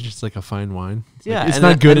with watched. age. It's like a fine wine. It's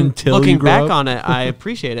not good until looking you grow back up. on it, I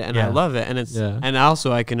appreciate it and I love it, and it's Yeah. and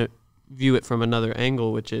also I can view it from another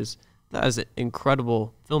angle, which is that is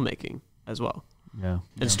incredible filmmaking as well,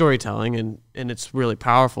 and storytelling, and it's really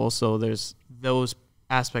powerful. So there's those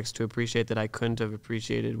aspects to appreciate that I couldn't have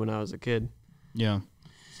appreciated when I was a kid. Yeah.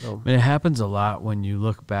 So But it happens a lot when you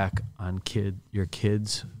look back on your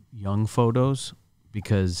kids' young photos,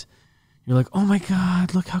 because you're like, oh my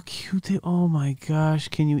God, look how cute they. Oh my gosh,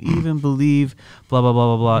 can you even believe? Blah blah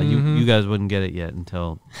blah blah blah. You guys wouldn't get it yet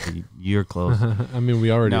until you're close. I mean,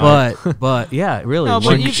 we already are. But yeah, really. No,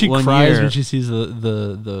 but she one cries year, when she sees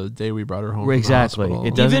the day we brought her home. Exactly. From the It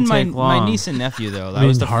hospital. doesn't Even take long. my niece and nephew though. That I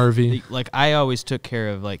was mean, Harvey. Like I always took care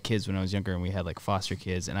of like kids when I was younger, and we had like foster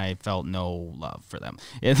kids, and I felt no love for them.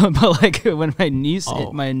 But like when my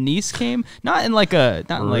niece came, not in like a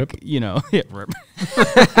like rip.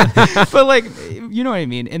 But like you know what I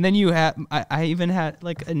mean. And then you have I even had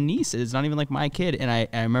like a niece. It's not even like my kid, and I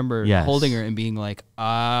remember holding her and being like,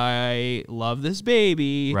 I love this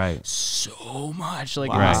baby so much,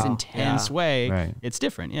 like in this intense way. Right. It's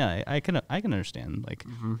different. Yeah, I can understand. Like,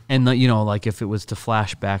 And like if it was to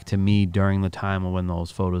flash back to me during the time when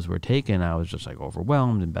those photos were taken, I was just like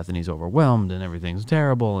overwhelmed, and Bethany's overwhelmed, and everything's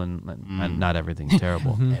terrible, and not everything's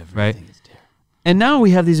terrible, right? And now we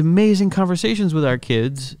have these amazing conversations with our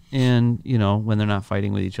kids, and when they're not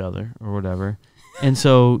fighting with each other or whatever. And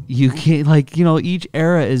so you can't each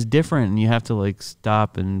era is different, and you have to like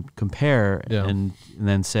stop and compare and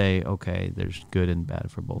then say, okay, there's good and bad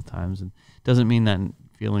for both times. And it doesn't mean that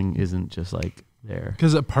feeling isn't just like there.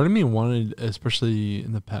 Because a part of me wanted, especially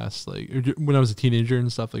in the past, like when I was a teenager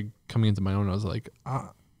and stuff, like coming into my own, I was like,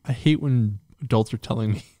 I hate when adults are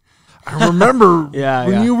telling me, I remember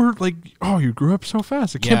when you were like, oh, you grew up so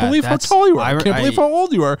fast. I can't believe how tall you are. I can't believe how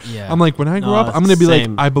old you are. Yeah. I'm like, when I grow up, I'm going to be like,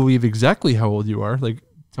 I believe exactly how old you are. Like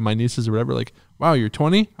to my nieces or whatever, like, wow, you're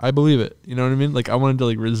 20? I believe it. You know what I mean? Like I wanted to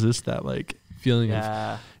like resist that like feeling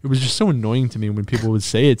of, it was just so annoying to me when people would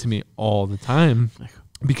say it to me all the time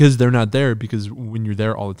because they're not there. Because when you're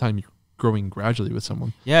there all the time, you're growing gradually with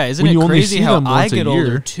someone. Yeah, isn't it crazy how I get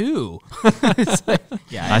older too? It's like,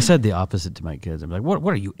 I said the opposite to my kids. I'm like, what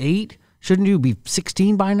are you, 8? Shouldn't you be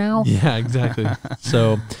 16 by now? Yeah, exactly.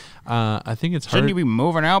 So I think it's hard. Shouldn't you be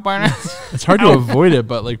moving out by now? It's hard to avoid it,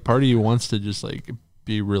 but like part of you wants to just like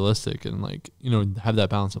be realistic and like, have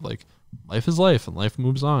that balance of like life is life and life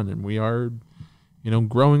moves on and we are,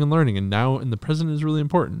 growing and learning, and now in the present is really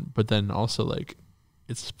important. But then also like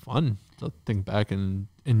it's fun to think back and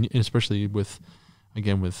especially with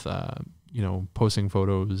posting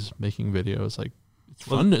photos, making videos, like it's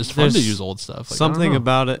fun. It's fun to use old stuff. Like, something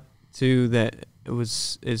about it too that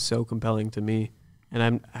is so compelling to me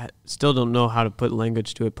and I still don't know how to put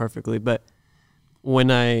language to it perfectly, but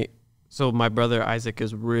so my brother Isaac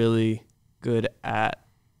is really good at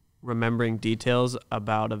remembering details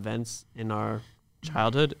about events in our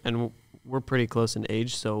childhood, and we're pretty close in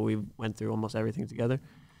age, so we went through almost everything together,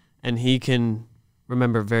 and he can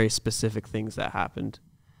remember very specific things that happened.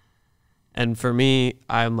 And for me,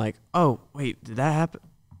 I'm like, oh, wait, did that happen?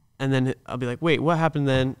 And then I'll be like, wait, what happened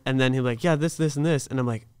then? And then he'll be like, yeah, this, and this. And I'm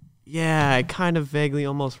like, yeah, I kind of vaguely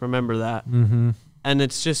almost remember that. Mm-hmm. And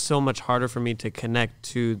it's just so much harder for me to connect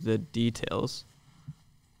to the details.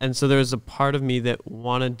 And so there's a part of me that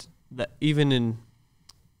wanted that, even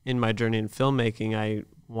in my journey in filmmaking, I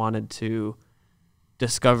wanted to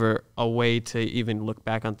discover a way to even look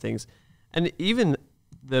back on things. And even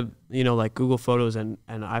like Google Photos and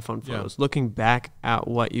iPhone photos, looking back at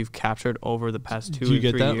what you've captured over the past 2 or 3 years. Do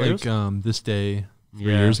you get that like this day 3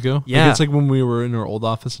 Yeah. years ago? Yeah. Like, it's like when we were in our old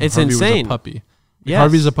office and It's Harvey insane. was a puppy. Like, Yes.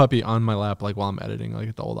 Harvey's a puppy on my lap like while I'm editing like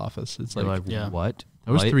at the old office. It's You're like, like, yeah. what?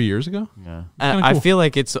 that was What? 3 years ago? Yeah. kinda I cool. feel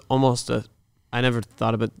like it's almost I never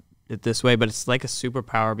thought about it this way, but it's like a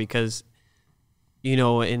superpower because,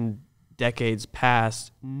 in decades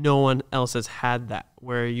past, no one else has had that,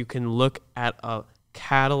 where you can look at a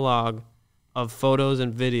catalog of photos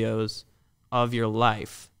and videos of your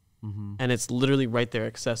life, and it's literally right there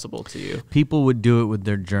accessible to you. People would do it with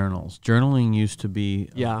their journals. Journaling used to be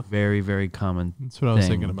a very, very common That's what I was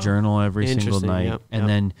thing. thinking about. Journal every single Interesting, night. yep, And yep.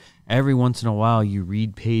 then every once in a while you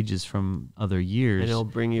read pages from other years. And it'll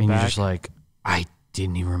bring you and back. you're just like, I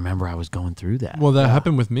didn't even remember I was going through that. Well, that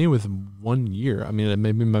happened with me with 1 year. I mean,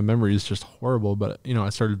 maybe my memory is just horrible, but I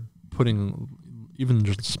started putting even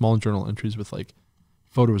just small journal entries with like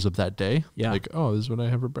photos of that day. Yeah. Like, oh, this is what I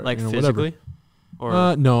have. Like whatever. physically?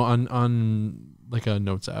 Or No, on like a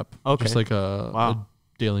notes app. Okay. Just like Wow. a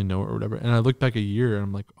daily note or whatever. And I look back a year and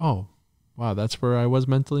I'm like, oh, wow, that's where I was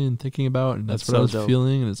mentally and thinking about, and that's That's what I so was dope.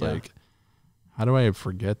 feeling. And it's Yeah. like, how do I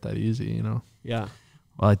forget that easy? yeah.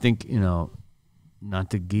 Well, I think,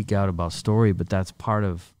 not to geek out about story, but that's part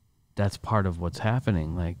of what's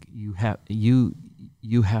happening. Like you have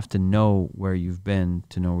to know where you've been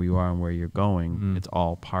to know where you are and where you're going. Mm. It's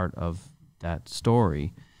all part of that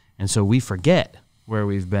story. And so we forget where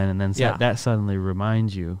we've been, and then that suddenly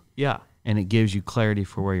reminds you, Yeah. and it gives you clarity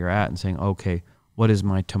for where you're at and saying, okay, what is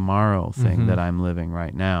my tomorrow thing Mhm. that I'm living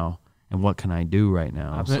right now, and what can I do right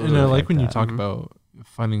now? Absolutely. And I like Like when you that. talk Mhm. about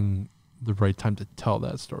finding the right time to tell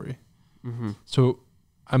that story. Mm-hmm. So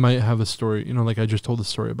I might have a story, like I just told a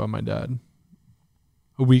story about my dad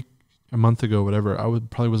a month ago, whatever. I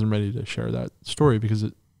probably wasn't ready to share that story because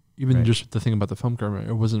Right. just the thing about the film camera,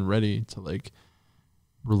 I wasn't ready to like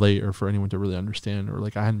relate or for anyone to really understand, or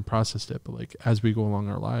like I hadn't processed it. But like as we go along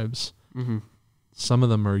our lives, Mm-hmm. some of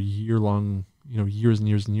them are year-long, years and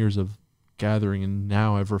years and years of gathering, and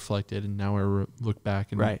now I've reflected, and now I look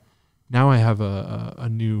back, and Right. now I have a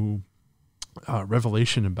new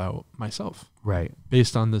revelation about myself Right.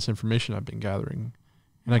 based on this information I've been gathering,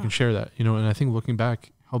 and I can share that, and I think looking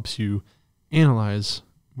back helps you analyze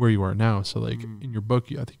where you are now. So like in your book,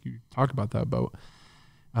 I think you talk about that, about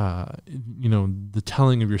the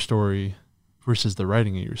telling of your story versus the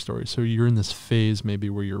writing of your story. So you're in this phase maybe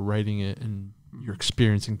where you're writing it and you're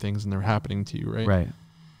experiencing things and they're happening to you, right? Right.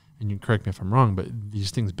 And you can correct me if I'm wrong, but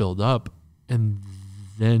these things build up, and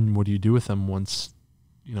then what do you do with them once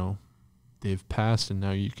they've passed, and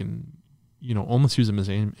now you can almost use them as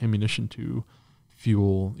ammunition to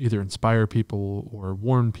fuel, either inspire people or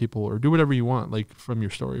warn people or do whatever you want, like from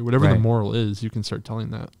your story, whatever the Right. moral is, you can start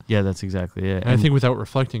telling that. Yeah, that's exactly it. And I think without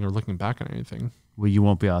reflecting or looking back on anything. Well, you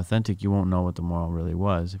won't be authentic. You won't know what the moral really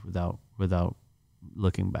was without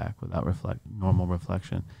looking back, without normal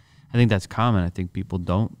reflection. I think that's common. I think people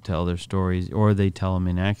don't tell their stories, or they tell them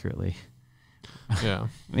inaccurately. Yeah.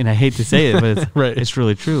 I mean, I hate to say it, but it's, Right. it's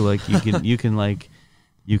really true. Like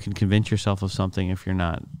you can convince yourself of something if you're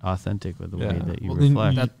not authentic with the way Yeah. that you Well, then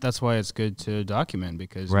reflect. That's why it's good to document,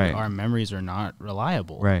 because Right. our memories are not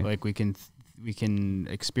reliable. Right. Like we can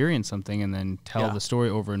experience something and then tell Yeah. the story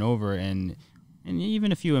over and over, and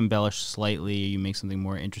even if you embellish slightly, you make something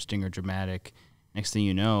more interesting or dramatic. Next thing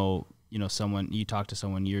you know, you talk to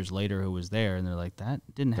someone years later who was there, and they're like, "That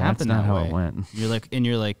didn't That's happen not that how way." it went. You're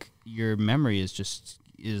like, your memory is just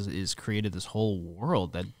is created this whole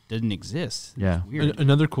world that didn't exist. Yeah. It's weird.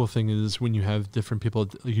 Another cool thing is when you have different people,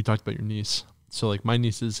 like you talked about your niece. So like my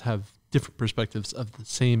nieces have different perspectives of the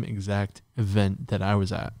same exact event that I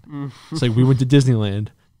was at. It's like we went to Disneyland.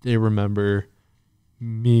 They remember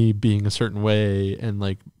me being a certain way, and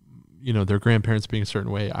like, their grandparents being a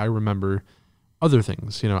certain way. I remember other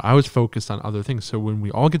things. I was focused on other things. So when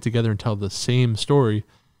we all get together and tell the same story,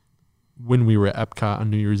 when we were at Epcot on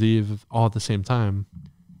New Year's Eve, all at the same time,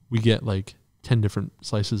 we get like 10 different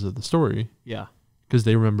slices of the story. Yeah. Because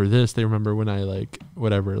they remember this. They remember when I like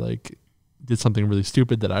whatever, like did something really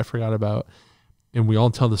stupid that I forgot about. And we all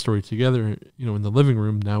tell the story together, you know, in the living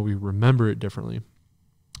room. Now we remember it differently.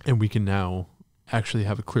 And we can now actually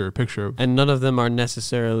have a clearer picture of. And none of them are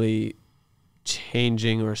necessarily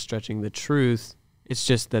changing or stretching the truth. It's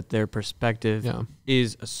just that their perspective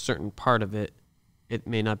is a certain part of it. It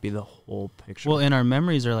may not be the whole picture. Well, and our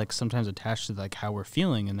memories are like sometimes attached to like how we're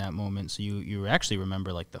feeling in that moment. So you actually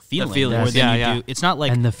remember like the feeling. More than you do. It's not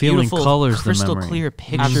like and the feeling colors crystal the memory. Clear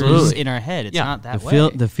pictures Absolutely. in our head. It's not that way. way.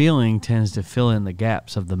 The feeling tends to fill in the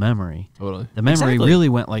gaps of the memory. Totally. The memory really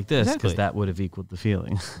went like this because Exactly. that would have equaled the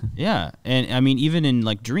feeling. Yeah, and I mean, even in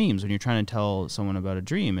like dreams, when you're trying to tell someone about a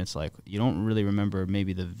dream, it's like you don't really remember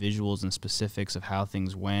maybe the visuals and specifics of how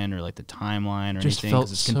things went or like the timeline or Just anything felt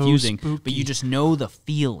because it's so confusing. spooky. But you just know the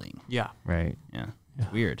feeling. Yeah. Right. Yeah,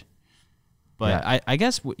 it's weird. But I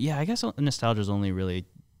guess nostalgia is only really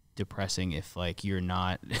depressing if like you're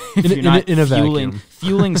not in a vacuum.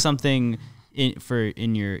 fueling something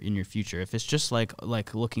in your future. If it's just like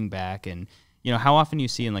looking back and you know how often you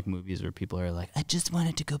see in like movies where people are like, I just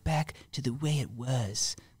wanted to go back to the way it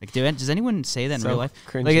was. Like, does anyone say that in real life?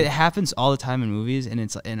 Cringy. Like it happens all the time in movies, and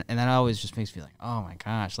it's and that always just makes me feel like, oh my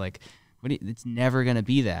gosh, like. It's never gonna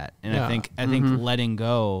be that, and I think letting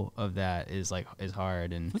go of that is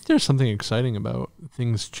hard. And I think there's something exciting about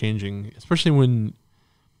things changing, especially when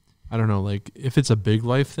I don't know, like if it's a big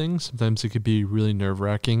life thing. Sometimes it could be really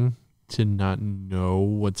nerve-wracking to not know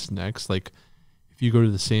what's next. Like if you go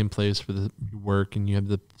to the same place for the work and you have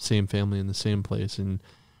the same family in the same place, and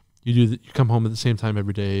you come home at the same time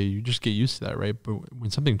every day, you just get used to that, right? But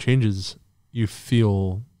when something changes, you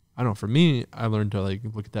feel. I don't know, for me, I learned to like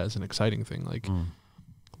look at that as an exciting thing. Like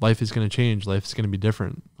life is going to change. Life is going to be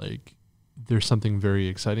different. Like there's something very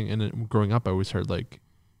exciting. And growing up, I always heard like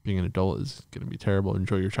being an adult is going to be terrible.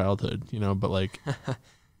 Enjoy your childhood, you know, but like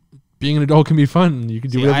being an adult can be fun. You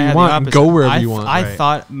can do whatever you want and go wherever you want. I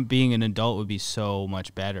thought being an adult would be so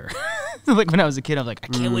much better. Like when I was a kid, I was like, I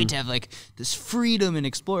can't wait to have like this freedom and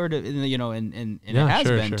explore it, you know, and it has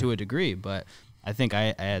been to a degree, but I think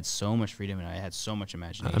I had so much freedom and I had so much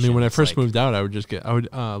imagination. I mean, when I first moved out,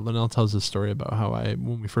 Linnell tells this story about how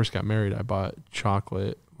when we first got married, I bought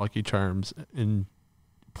chocolate, Lucky Charms, and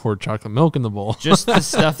poured chocolate milk in the bowl. Just the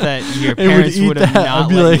stuff that your parents would have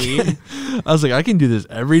not let you eat. I was like, I can do this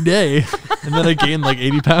every day. And then I gained like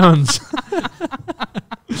 80 pounds.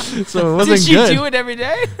 So it wasn't good. Did you do it every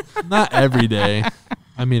day? Not every day.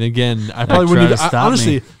 I mean, again, I probably wouldn't even,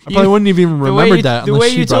 honestly, me. I probably wouldn't have even remembered that. The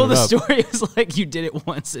way she you told the brought it up. story is like you did it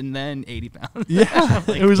once and then 80 pounds. Yeah.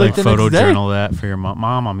 It was like the photo next day. journal that for your mom.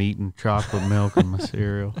 Mom, I'm eating chocolate milk in my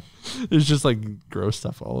cereal. There's just like gross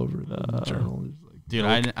stuff all over the journal. Dude,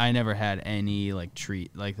 I never had any like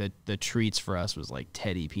treat. Like the treats for us was like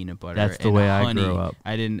Teddy peanut butter. That's the and way honey. I grew up.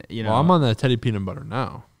 I didn't, you know. Well, I'm on that Teddy peanut butter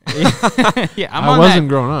now. Yeah, I wasn't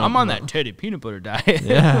growing up. I'm on that Teddy peanut butter diet.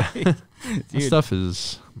 Yeah. That stuff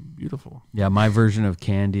is beautiful. Yeah, my version of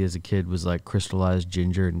candy as a kid was like crystallized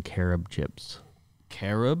ginger and carob chips.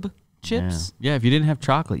 Carob chips? Yeah, if you didn't have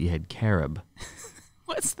chocolate, you had carob.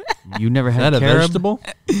 What's that? You never Is had that a carob? vegetable?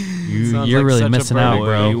 You're like really such a missing burden. out, Boy,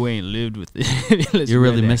 bro. you ain't lived with it. You're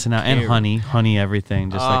really missing out. And honey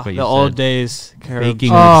everything, just like what you the said. old days.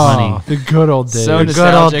 Baking Oh, with honey. the good old days. So The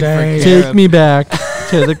nostalgic for Take carob. me back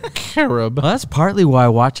to the carob. Well, that's partly why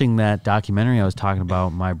watching that documentary I was talking about,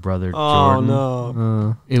 my brother Oh Jordan.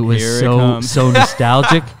 no. It was Here it so comes.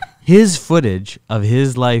 nostalgic. His footage of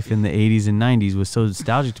his life in the 80s and 90s was so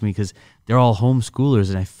nostalgic to me because they're all homeschoolers,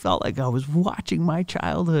 and I felt like I was watching my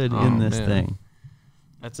childhood in this man. thing.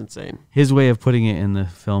 That's insane. His way of putting it in the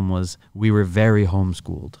film was, we were very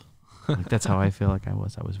homeschooled. Like, that's how I feel like I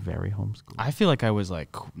was. I was very homeschooled. I feel like I was like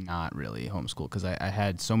not really homeschooled because I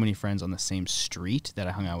had so many friends on the same street that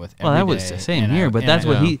I hung out with every Well, that day. was the same And here, but that's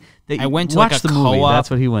what he... I went to watch like a the movie. co-op. That's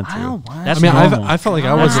what he went I through. don't want That's I mean, normal. I felt like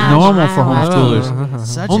I That's wasn't normal for homeschoolers.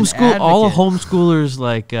 Such Homeschool, an all advocate. homeschoolers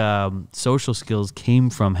like social skills came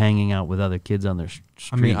from hanging out with other kids on their street.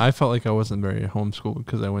 I mean, I felt like I wasn't very homeschooled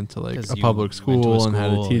because I went to like 'Cause a you public went to a school and had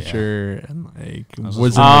a school, teacher and like was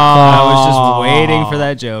was in the I class, was just waiting for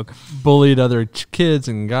that joke. bullied other kids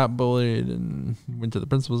and got bullied and went to the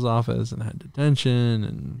principal's office and had detention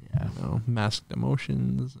and you know, masked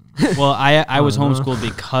emotions. Well, I was I don't know. homeschooled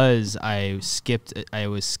because I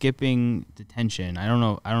was skipping detention. I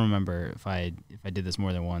don't remember if I did this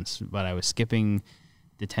more than once, but I was skipping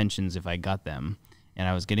detentions if I got them, and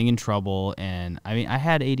I was getting in trouble. And I mean, I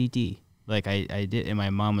had ADD, Like I did, and my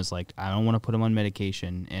mom was like, I don't want to put him on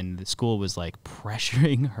medication, and the school was like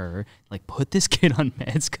pressuring her, like, put this kid on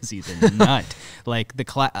meds because he's a nut. Like the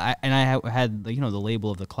class, and I had the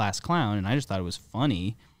label of the class clown, and I just thought it was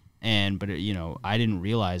funny, but I didn't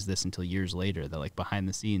realize this until years later that like behind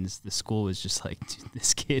the scenes, the school was just like, dude,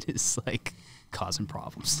 this kid is like causing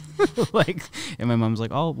problems. Like, and my mom's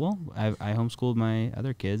like, oh well, I homeschooled my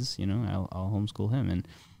other kids, I'll homeschool him, and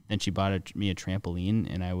then she bought me a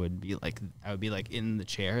trampoline, and I would be like in the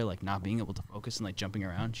chair, like not being able to focus and like jumping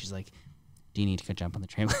around. She's like, do you need to go jump on the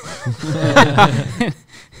trampoline?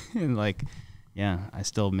 And like, yeah, I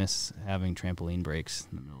still miss having trampoline breaks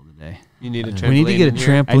in the middle of the day. You need a trampoline. We need to get a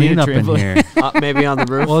trampoline up in here. Maybe on the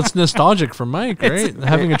roof. Well, it's nostalgic for Mike, right?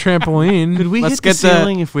 Having a trampoline. Could we Let's hit the get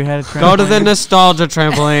ceiling if we had a trampoline? Go to the nostalgia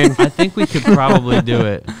trampoline. I think we could probably do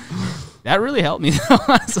it. That really helped me, though,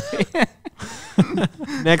 honestly.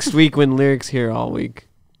 Next week when Lyric's here all week.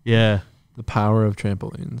 Yeah, The power of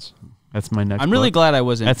trampolines. that's my next. I'm really book. glad I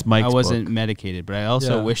wasn't. That's Mike's I wasn't book. medicated, but I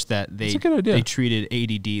also wish that That's a good idea. they treated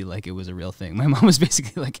ADD like it was a real thing. My mom was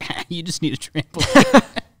basically like, "You just need a trampoline."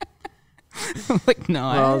 I'm like, no,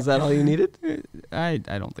 Well, is that all you needed? I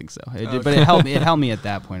don't think so. It did, but it helped me. It helped me at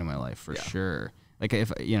that point in my life for sure. Like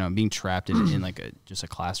if being trapped in like just a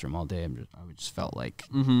classroom all day, I just felt like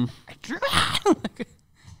I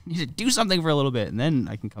need to do something for a little bit, and then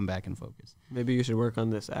I can come back and focus. Maybe you should work on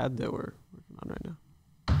this ad that we're working on right now.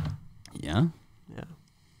 Yeah. Yeah.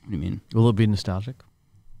 What do you mean? Will it be nostalgic?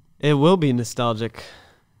 It will be nostalgic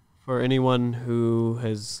for anyone who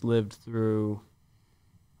has lived through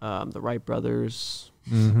the Wright brothers,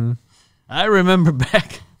 Mm-hmm. I remember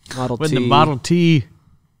back Model when T. the Model T.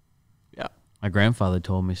 Yeah. My grandfather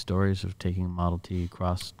told me stories of taking a Model T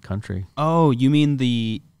across country. Oh, you mean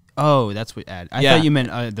the? Oh, that's what ad. I thought you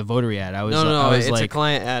meant the Votary ad. I was. No, I was it's like, a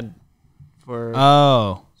client ad for.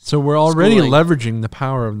 oh, So we're already Schooling. leveraging the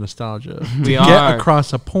power of nostalgia We to are. get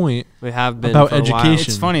across a point. we have been about for a while.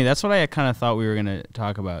 education. it's funny. That's what I kind of thought we were gonna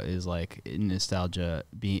talk about. Is like nostalgia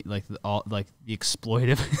being like the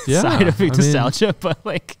exploitive Yeah, side of I mean- nostalgia, but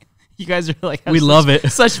like. You guys are like, We such- love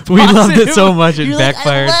it. Such We loved it positive- so much it You're like,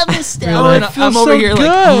 backfired. I love nostalgia. You're like, And feels I'm over so here good. like,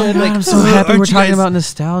 God, I'm so happy aren't we're you talking guys- about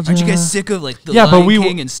nostalgia. Aren't you guys sick of like the Yeah, but Lion we-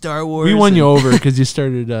 King and Star Wars? We won and- you over because you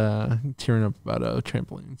started tearing up about a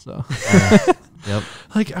trampoline. So, Yep.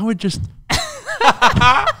 like, I would just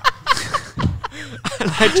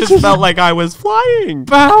I just felt like I was flying.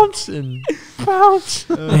 bounce and bounce.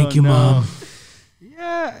 Thank you, Mom.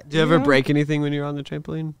 Yeah. Did you ever break anything when you were on the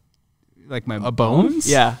trampoline? like my A bone?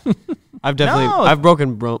 Yeah. I've definitely No. I've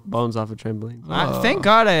broken bones off a trampoline. Thank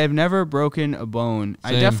God I have never broken a bone.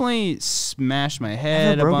 I Same. definitely smashed my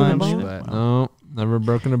head a broken a bunch, bone? but No, never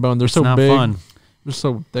broken a bone. They're so Not big. fun. They're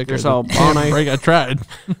so thick. They're I so can't bony. break. I tried.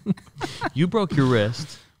 You broke your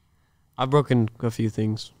wrist. I've broken a few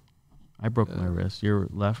things. I broke my wrist. Your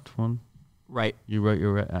left one. Right. You wrote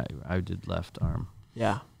your. I did left arm.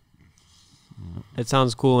 Yeah. It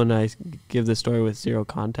sounds cool when I give the story with zero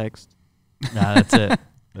context. Nah, that's it. That's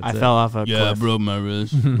I it. fell off a cliff. broke my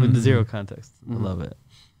wrist. with the zero context. Mhm. I love it.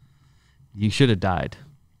 You should have died,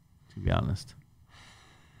 to be honest.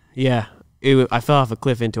 Yeah. I fell off a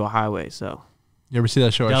cliff into a highway, so. You ever see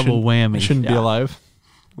that show? I Double whammy. shouldn't be Yeah. alive.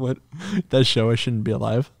 What? That show, I shouldn't be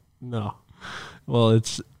alive. No. Well,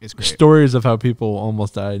 it's It's great. stories of how people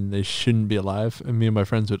almost died and they shouldn't be alive. And me and my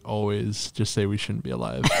friends would always just say we shouldn't be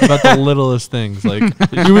alive about the littlest things. Like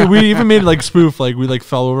we even made like spoof, like we like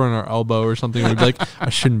fell over on our elbow or something. We'd be like, I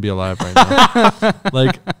shouldn't be alive right now.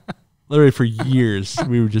 Like literally for years,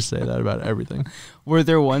 we would just say that about everything. Were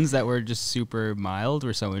there ones that were just super mild,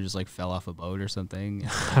 where someone just like fell off a boat or something?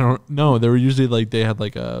 I don't know. They were usually like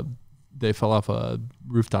they fell off a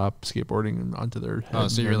rooftop skateboarding and onto their head. Oh,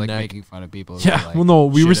 so and you're their like neck. making fun of people. who, Yeah. like, Well, no,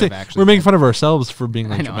 we were should have saying actually we're making died. fun of ourselves for being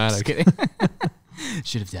like I know, I'm just dramatic. kidding.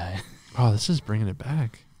 Should have died. Oh, this is bringing it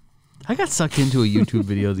back. I got sucked into a YouTube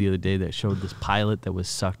video the other day that showed this pilot that was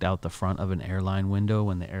sucked out the front of an airline window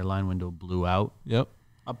when the airline window blew out. Yep.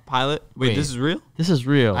 A pilot? Wait, Wait. this is real? This is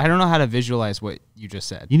real. I don't know how to visualize what you just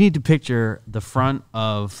said. You need to picture the front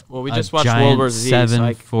of Well, we a just watched giant World War Z, so I-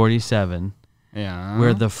 747 Yeah.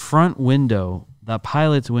 where the front window, the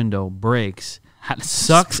pilot's window, breaks,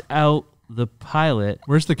 sucks out the pilot,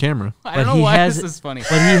 Where's the camera? I don't but know he why has- this is funny.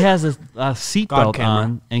 but he has a seatbelt camera.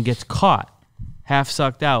 on and gets caught, half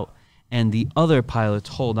sucked out, and the other pilots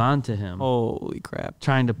hold on to him, Holy crap.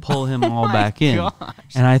 trying to pull him all my back in. gosh.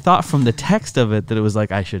 And I thought from the text of it that it was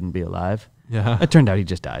like, I shouldn't be alive. Yeah. It turned out he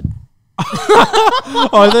just died. Oh,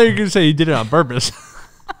 I thought you were gonna say he did it on purpose.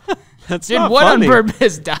 That's Did not what funny. on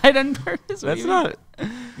purpose? Died on purpose? What do That's you mean? not.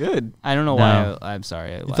 Good. I don't know No. why. I'm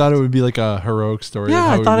sorry. You thought it would be like a heroic story. Yeah, of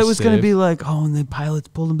how I he thought it was going to saved. be like, oh, and the pilots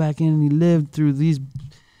pulled him back in, and he lived through these.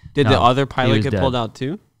 Did No, the other he pilot was get dead. pulled out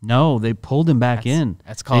too? No, they pulled him back in.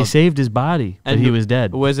 That's They called. saved his body, but And he was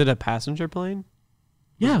dead. Was it a passenger plane?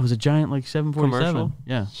 Yeah, it was a giant like 747. Commercial?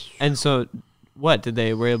 Yeah. And so, what did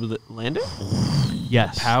they were able to land it?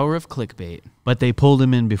 Yes. Power of clickbait. But they pulled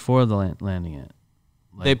him in before the landing it.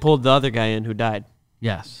 Like, They pulled the other guy in who died.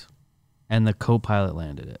 yes. And the co-pilot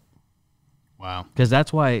landed it. Wow. Because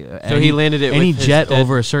that's why So he landed it. any with his jet dead-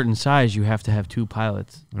 over a certain size, you have to have two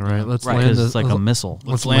pilots. All right, let's Right. land Because this. it's like a missile.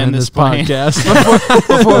 Let's land land this this plane. podcast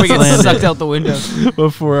Before we get Landed. sucked out the window.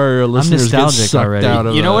 before our listeners get nostalgic sucked already. out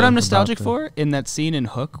of. You know what I'm about nostalgic the- for? In that scene in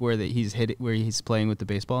Hook where he's playing with the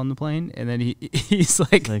baseball on the plane, and then he's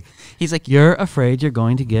like, You're afraid you're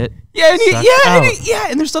going to get yeah, and sucked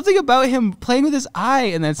out. and there's something about him playing with his eye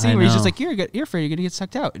in that scene I where he's just know. like, you're afraid you're gonna get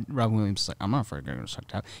sucked out. And Robin Williams is like, I'm not afraid you're gonna get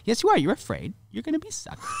sucked out. Yes, you are. You're afraid you're gonna be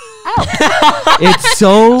sucked out. It's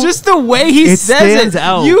so Just the way he It says stands it,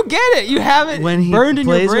 out. you get it. You have it when he burned in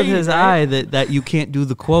your plays brain. with his right? eye that you can't do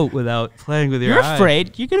the quote without playing with your You're eye.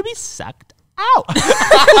 afraid you're gonna be sucked out.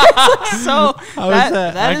 So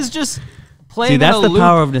that is just playing. See, that's in a the loop.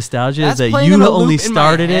 power of nostalgia, is That's that playing you in a only loop in my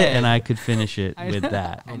started it head. and I could finish it I with know.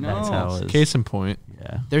 that. I That's know. how it is. Case in point.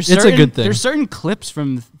 Yeah. There's It's a certain, good thing. There's certain clips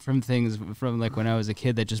from things from like when I was a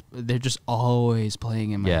kid that they're just always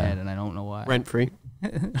playing in my Yeah. head, and I don't know why. rent free.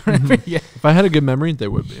 Yeah. If I had a good memory, they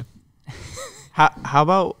would be. How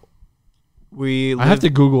about we? I have to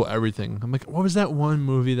Google everything. I'm like, what was that one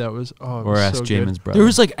movie that was? Oh, it Or was ask so Jamin's good. brother. There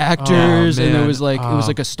was like actors, and man. it was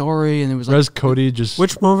like a story, and there was like Res Cody just.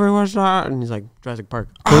 Which movie was that? And he's like Jurassic Park.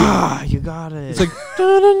 You got it. It's like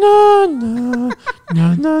na na na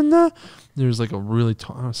na na na. There's like a really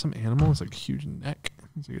tall some animal. It's like a huge neck.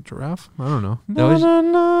 It's like a giraffe. I don't know. That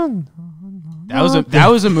was- that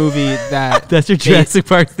was a movie that That's your Jurassic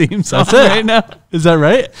Park theme song That's it. right now. Is that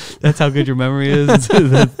right? That's how good your memory is.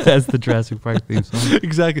 That's the Jurassic Park theme song.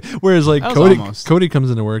 Exactly. Whereas like That was Cody, almost. Cody comes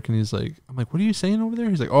into work and he's like, I'm like, what are you saying over there?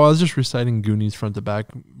 He's like, oh, I was just reciting Goonies front to back,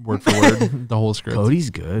 word for word, the whole script. Cody's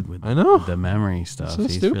good with I know. the memory stuff. So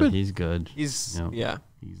he's stupid. he's good. he's You know, yeah.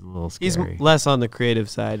 He's a little He's scary. less on the creative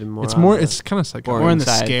side and more. It's on more. the- It's kind of psycho. boring more on the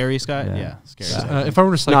side. scary side. Yeah. Yeah, scary Yeah. side. If I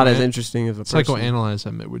were to not as interesting of a person. psychoanalyze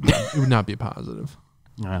him, it would not be positive.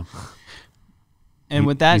 Yeah. And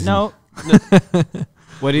with that He's in- note,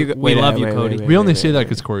 What do you? We love you, Cody. We only say that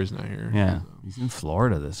because Corey's not here. Yeah. He's in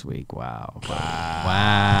Florida this week. Wow.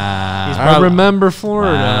 Wow. He's I probably- remember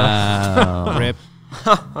Florida. Wow. rip.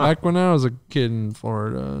 Back when I was a kid in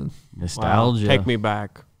Florida. Nostalgia. Take me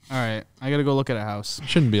back. All right, I gotta go look at a house. I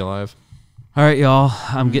shouldn't be alive. All right, y'all.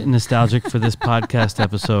 I'm getting nostalgic for this podcast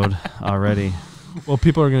episode already. Well,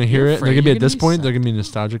 people are going to hear You're it. They're afraid going to be you're at this gonna be point. sad. They're going to be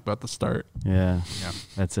nostalgic about the start. Yeah. Yeah.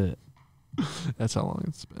 That's it. That's how long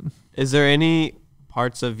it's been. Is there any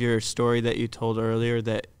parts of your story that you told earlier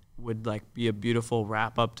that would like be a beautiful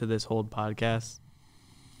wrap up to this whole podcast?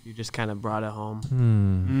 You just kind of brought it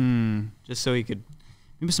home, just so he could.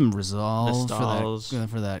 Maybe some resolve Nostals.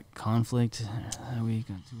 for that conflict that we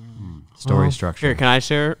got to. Story Well, structure. Here, can I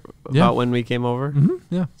share about Yeah. when we came over?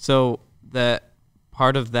 Yeah. So that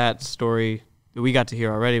part of that story that we got to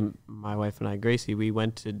hear already, my wife and I, Gracie, we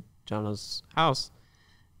went to Jono's house,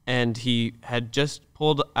 and he had just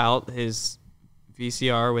pulled out his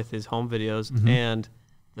VCR with his home videos and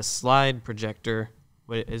the slide projector.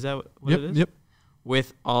 Wait, is that what it is? Yep.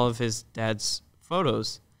 With all of his dad's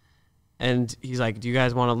photos. And he's like, do you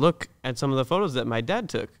guys want to look at some of the photos that my dad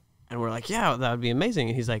took? And we're like, yeah, that would be amazing.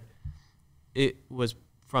 And he's like, it was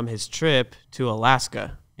from his trip to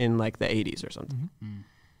Alaska in like the 80s or something.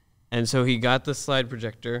 And so he got the slide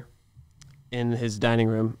projector in his dining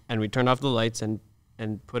room, and we turned off the lights and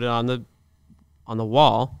put it on the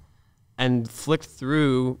wall and flicked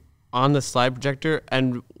through on the slide projector.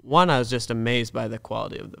 And one, I was just amazed by the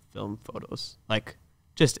quality of the film photos, like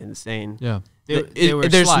just insane. Yeah. They were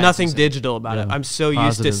There's slides, nothing you said. digital about it. Yeah. I'm so used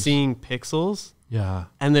to Positives. seeing pixels, Yeah.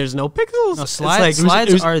 and there's no pixels. No, It's slides like,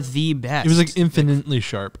 it was- are the best. It was like infinitely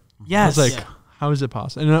sharp. yes, I was like, Yeah. how is it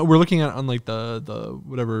possible? And we're looking at on like the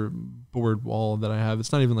whatever board wall that I have.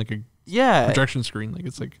 It's not even like a yeah, projection screen. Like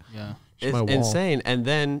it's like yeah. just it's my wall. insane. And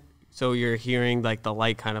then so you're hearing like the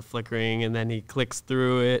light kind of flickering, and then he clicks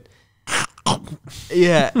through it.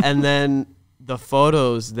 Yeah, and then the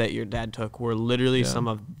photos that your dad took were literally some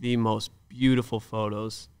of the most beautiful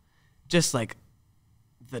photos. Just like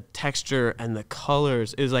the texture and the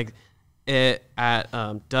colors. It was like it at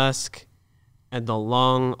dusk and the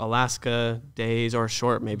long Alaska days, or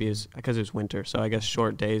short, maybe is because it was winter, so I guess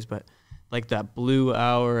short days, but like that blue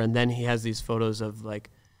hour. And then he has these photos of like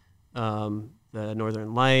the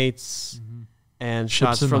Northern Lights and Ships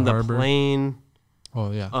shots in from the the harbor. plane.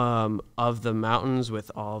 Oh yeah. Of the mountains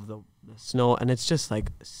with all of the snow, and it's just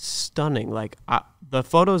like stunning. Like the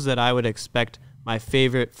photos that I would expect my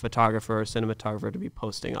favorite photographer or cinematographer to be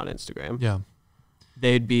posting on Instagram. Yeah.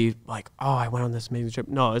 They'd be like, "Oh, I went on this amazing trip."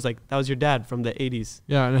 No, it's like that was your dad from the '80s.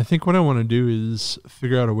 Yeah, and I think what I want to do is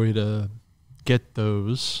figure out a way to get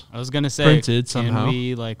those. I was gonna say, printed can somehow.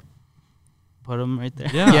 we like put them right there?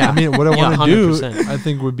 Yeah, Yeah. I mean, what I Yeah, want to do, 100%. I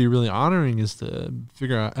think would be really honoring is to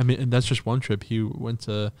figure out. I mean, and that's just one trip. He went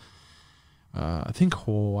to, I think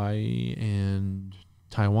Hawaii and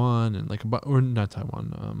Taiwan and like or not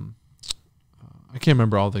Taiwan. I can't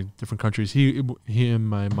remember all the different countries. He and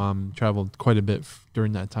my mom traveled quite a bit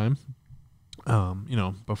during that time.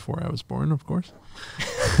 Before I was born, of course.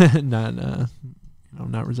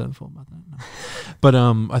 Not resentful about that. No. But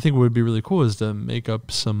I think what would be really cool is to make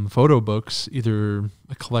up some photo books, either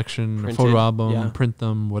a collection, Printed, a photo album, yeah. print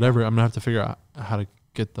them, whatever. I'm gonna have to figure out how to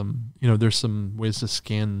get them. There's some ways to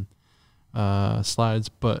scan slides,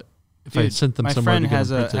 but if I Dude, sent them my somewhere friend to get has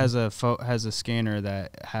them a printed, has a scanner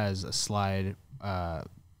that has a slide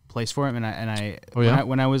place for him, and I Oh, yeah?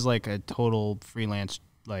 when I was like a total freelance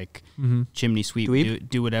like Mhm. chimney sweep, Dweeb?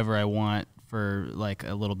 do whatever I want for like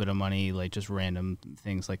a little bit of money, like just random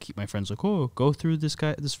things. Like my friends like, oh, go through this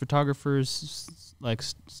photographer's like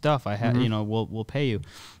stuff. I had, we'll pay you,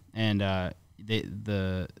 and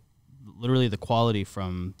the literally the quality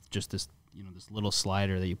from just this this little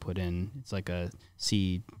slider that you put in, it's like a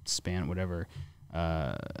C-SPAN whatever,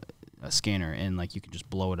 a scanner, and like you can just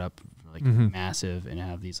blow it up like massive and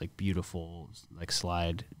have these like beautiful like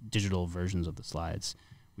slide digital versions of the slides.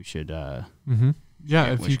 We should Yeah, Yeah,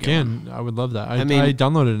 if we you should get can, I would love that. I mean-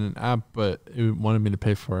 downloaded an app, but it wanted me to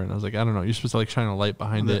pay for it, and I was like, I don't know. You're supposed to like shine a light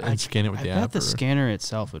behind it and scan it with I the bet app. the scanner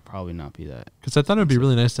itself would probably not be that. Because I thought it would be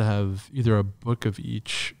really nice to have either a book of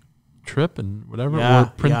each trip and whatever, Yeah, or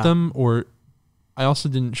print yeah. them. Or I also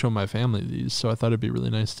didn't show my family these, so I thought it'd be really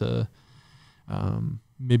nice to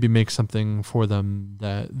maybe make something for them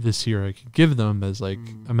that this year I could give them as like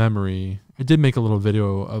a memory. I did make a little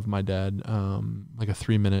video of my dad, like a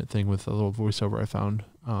 3-minute thing with a little voiceover I found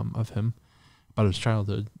of him about his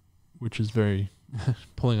childhood, which is very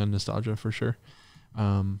pulling on nostalgia for sure.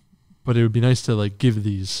 But it would be nice to like give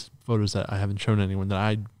these photos that I haven't shown anyone, that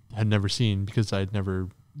I had never seen because I'd never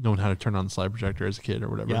known how to turn on the slide projector as a kid or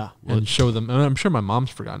whatever, Yeah. and show them. And I'm sure my mom's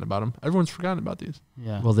forgotten about them. Everyone's forgotten about these.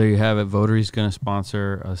 Yeah. Well, there you have it. Votary's going to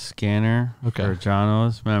sponsor a scanner Okay. for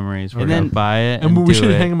Jono's memories. We're And going then- to buy it. And we do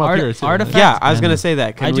should it. hang them up Art- here too. artifact- Yeah, I was And gonna say that.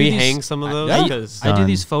 I Can do we these- hang some of those? I- 'Cause- I do Done.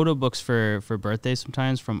 these photo books for birthdays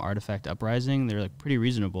sometimes from Artifact Uprising. They're like pretty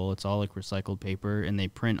reasonable. It's all like recycled paper, and they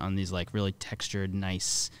print on these like really textured,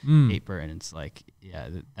 nice paper. And it's like, yeah,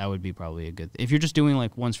 that would be probably a good. If you're just doing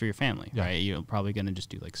like ones for your family, Yeah. right? You're probably gonna just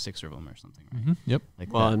do like 6 of them or something, right? Yep.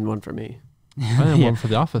 Like well, that. and one for me. And Yeah. one for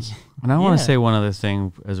the office. And I want to Yeah. say one other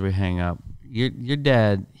thing as we hang up. Your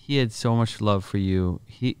dad, he had so much love for you.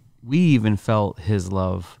 We even felt his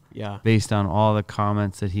love Yeah. based on all the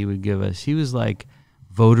comments that he would give us. He was like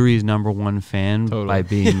Votary's #1 fan Totally. by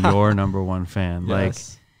being your #1 fan.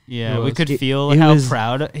 Yes. Yeah, It we was- could it- feel it how was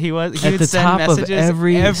proud he was. He at would the send top of messages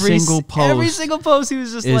every single Every post single post, he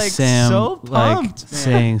was just Is like Sam so pumped. like man.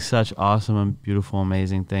 saying such awesome and beautiful,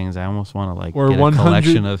 amazing things? I almost want to like Or get a 100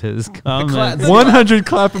 collection of his comments. 100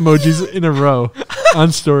 clap emojis in a row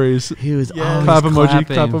on stories. He was Yeah. always Clap emoji, clapping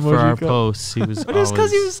clap for emoji, our clap. posts. He was But it was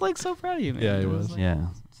because he always- was like so proud of you, man. Yeah, he It was. like- yeah.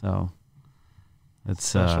 So it's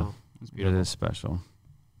Special. It's it beautiful. is special.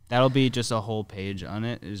 That'll be just a whole page on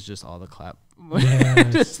it. Is just all the clap.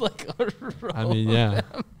 Yes. just like a row I mean, of yeah.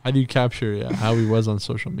 them. How do you capture how he was on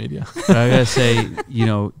social media? But I gotta say,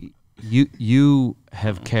 you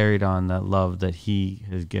have carried on that love that he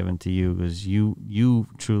has given to you, because you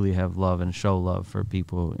truly have love and show love for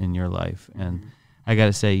people in your life, and I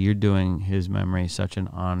gotta say, you're doing his memory such an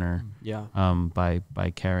honor Yeah. by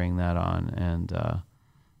carrying that on, and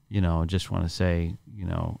just want to say,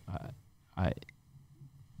 I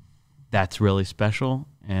that's really special,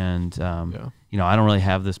 and Yeah. I don't really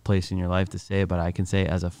have this place in your life to say it, but I can say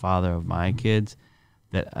as a father of my kids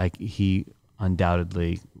that he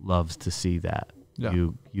undoubtedly loves to see that Yeah.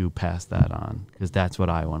 you pass that on, because that's what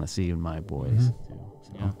I want to see in my boys too.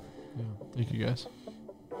 So. Yeah. Yeah. Thank you guys.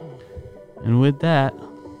 And with that,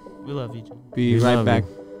 We love you. John. Be We right love back.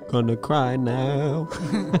 you. Gonna cry now.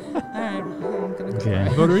 okay,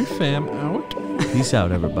 Votary fam out. peace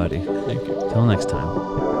out, everybody. Thank you. Till next time.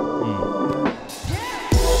 Mm.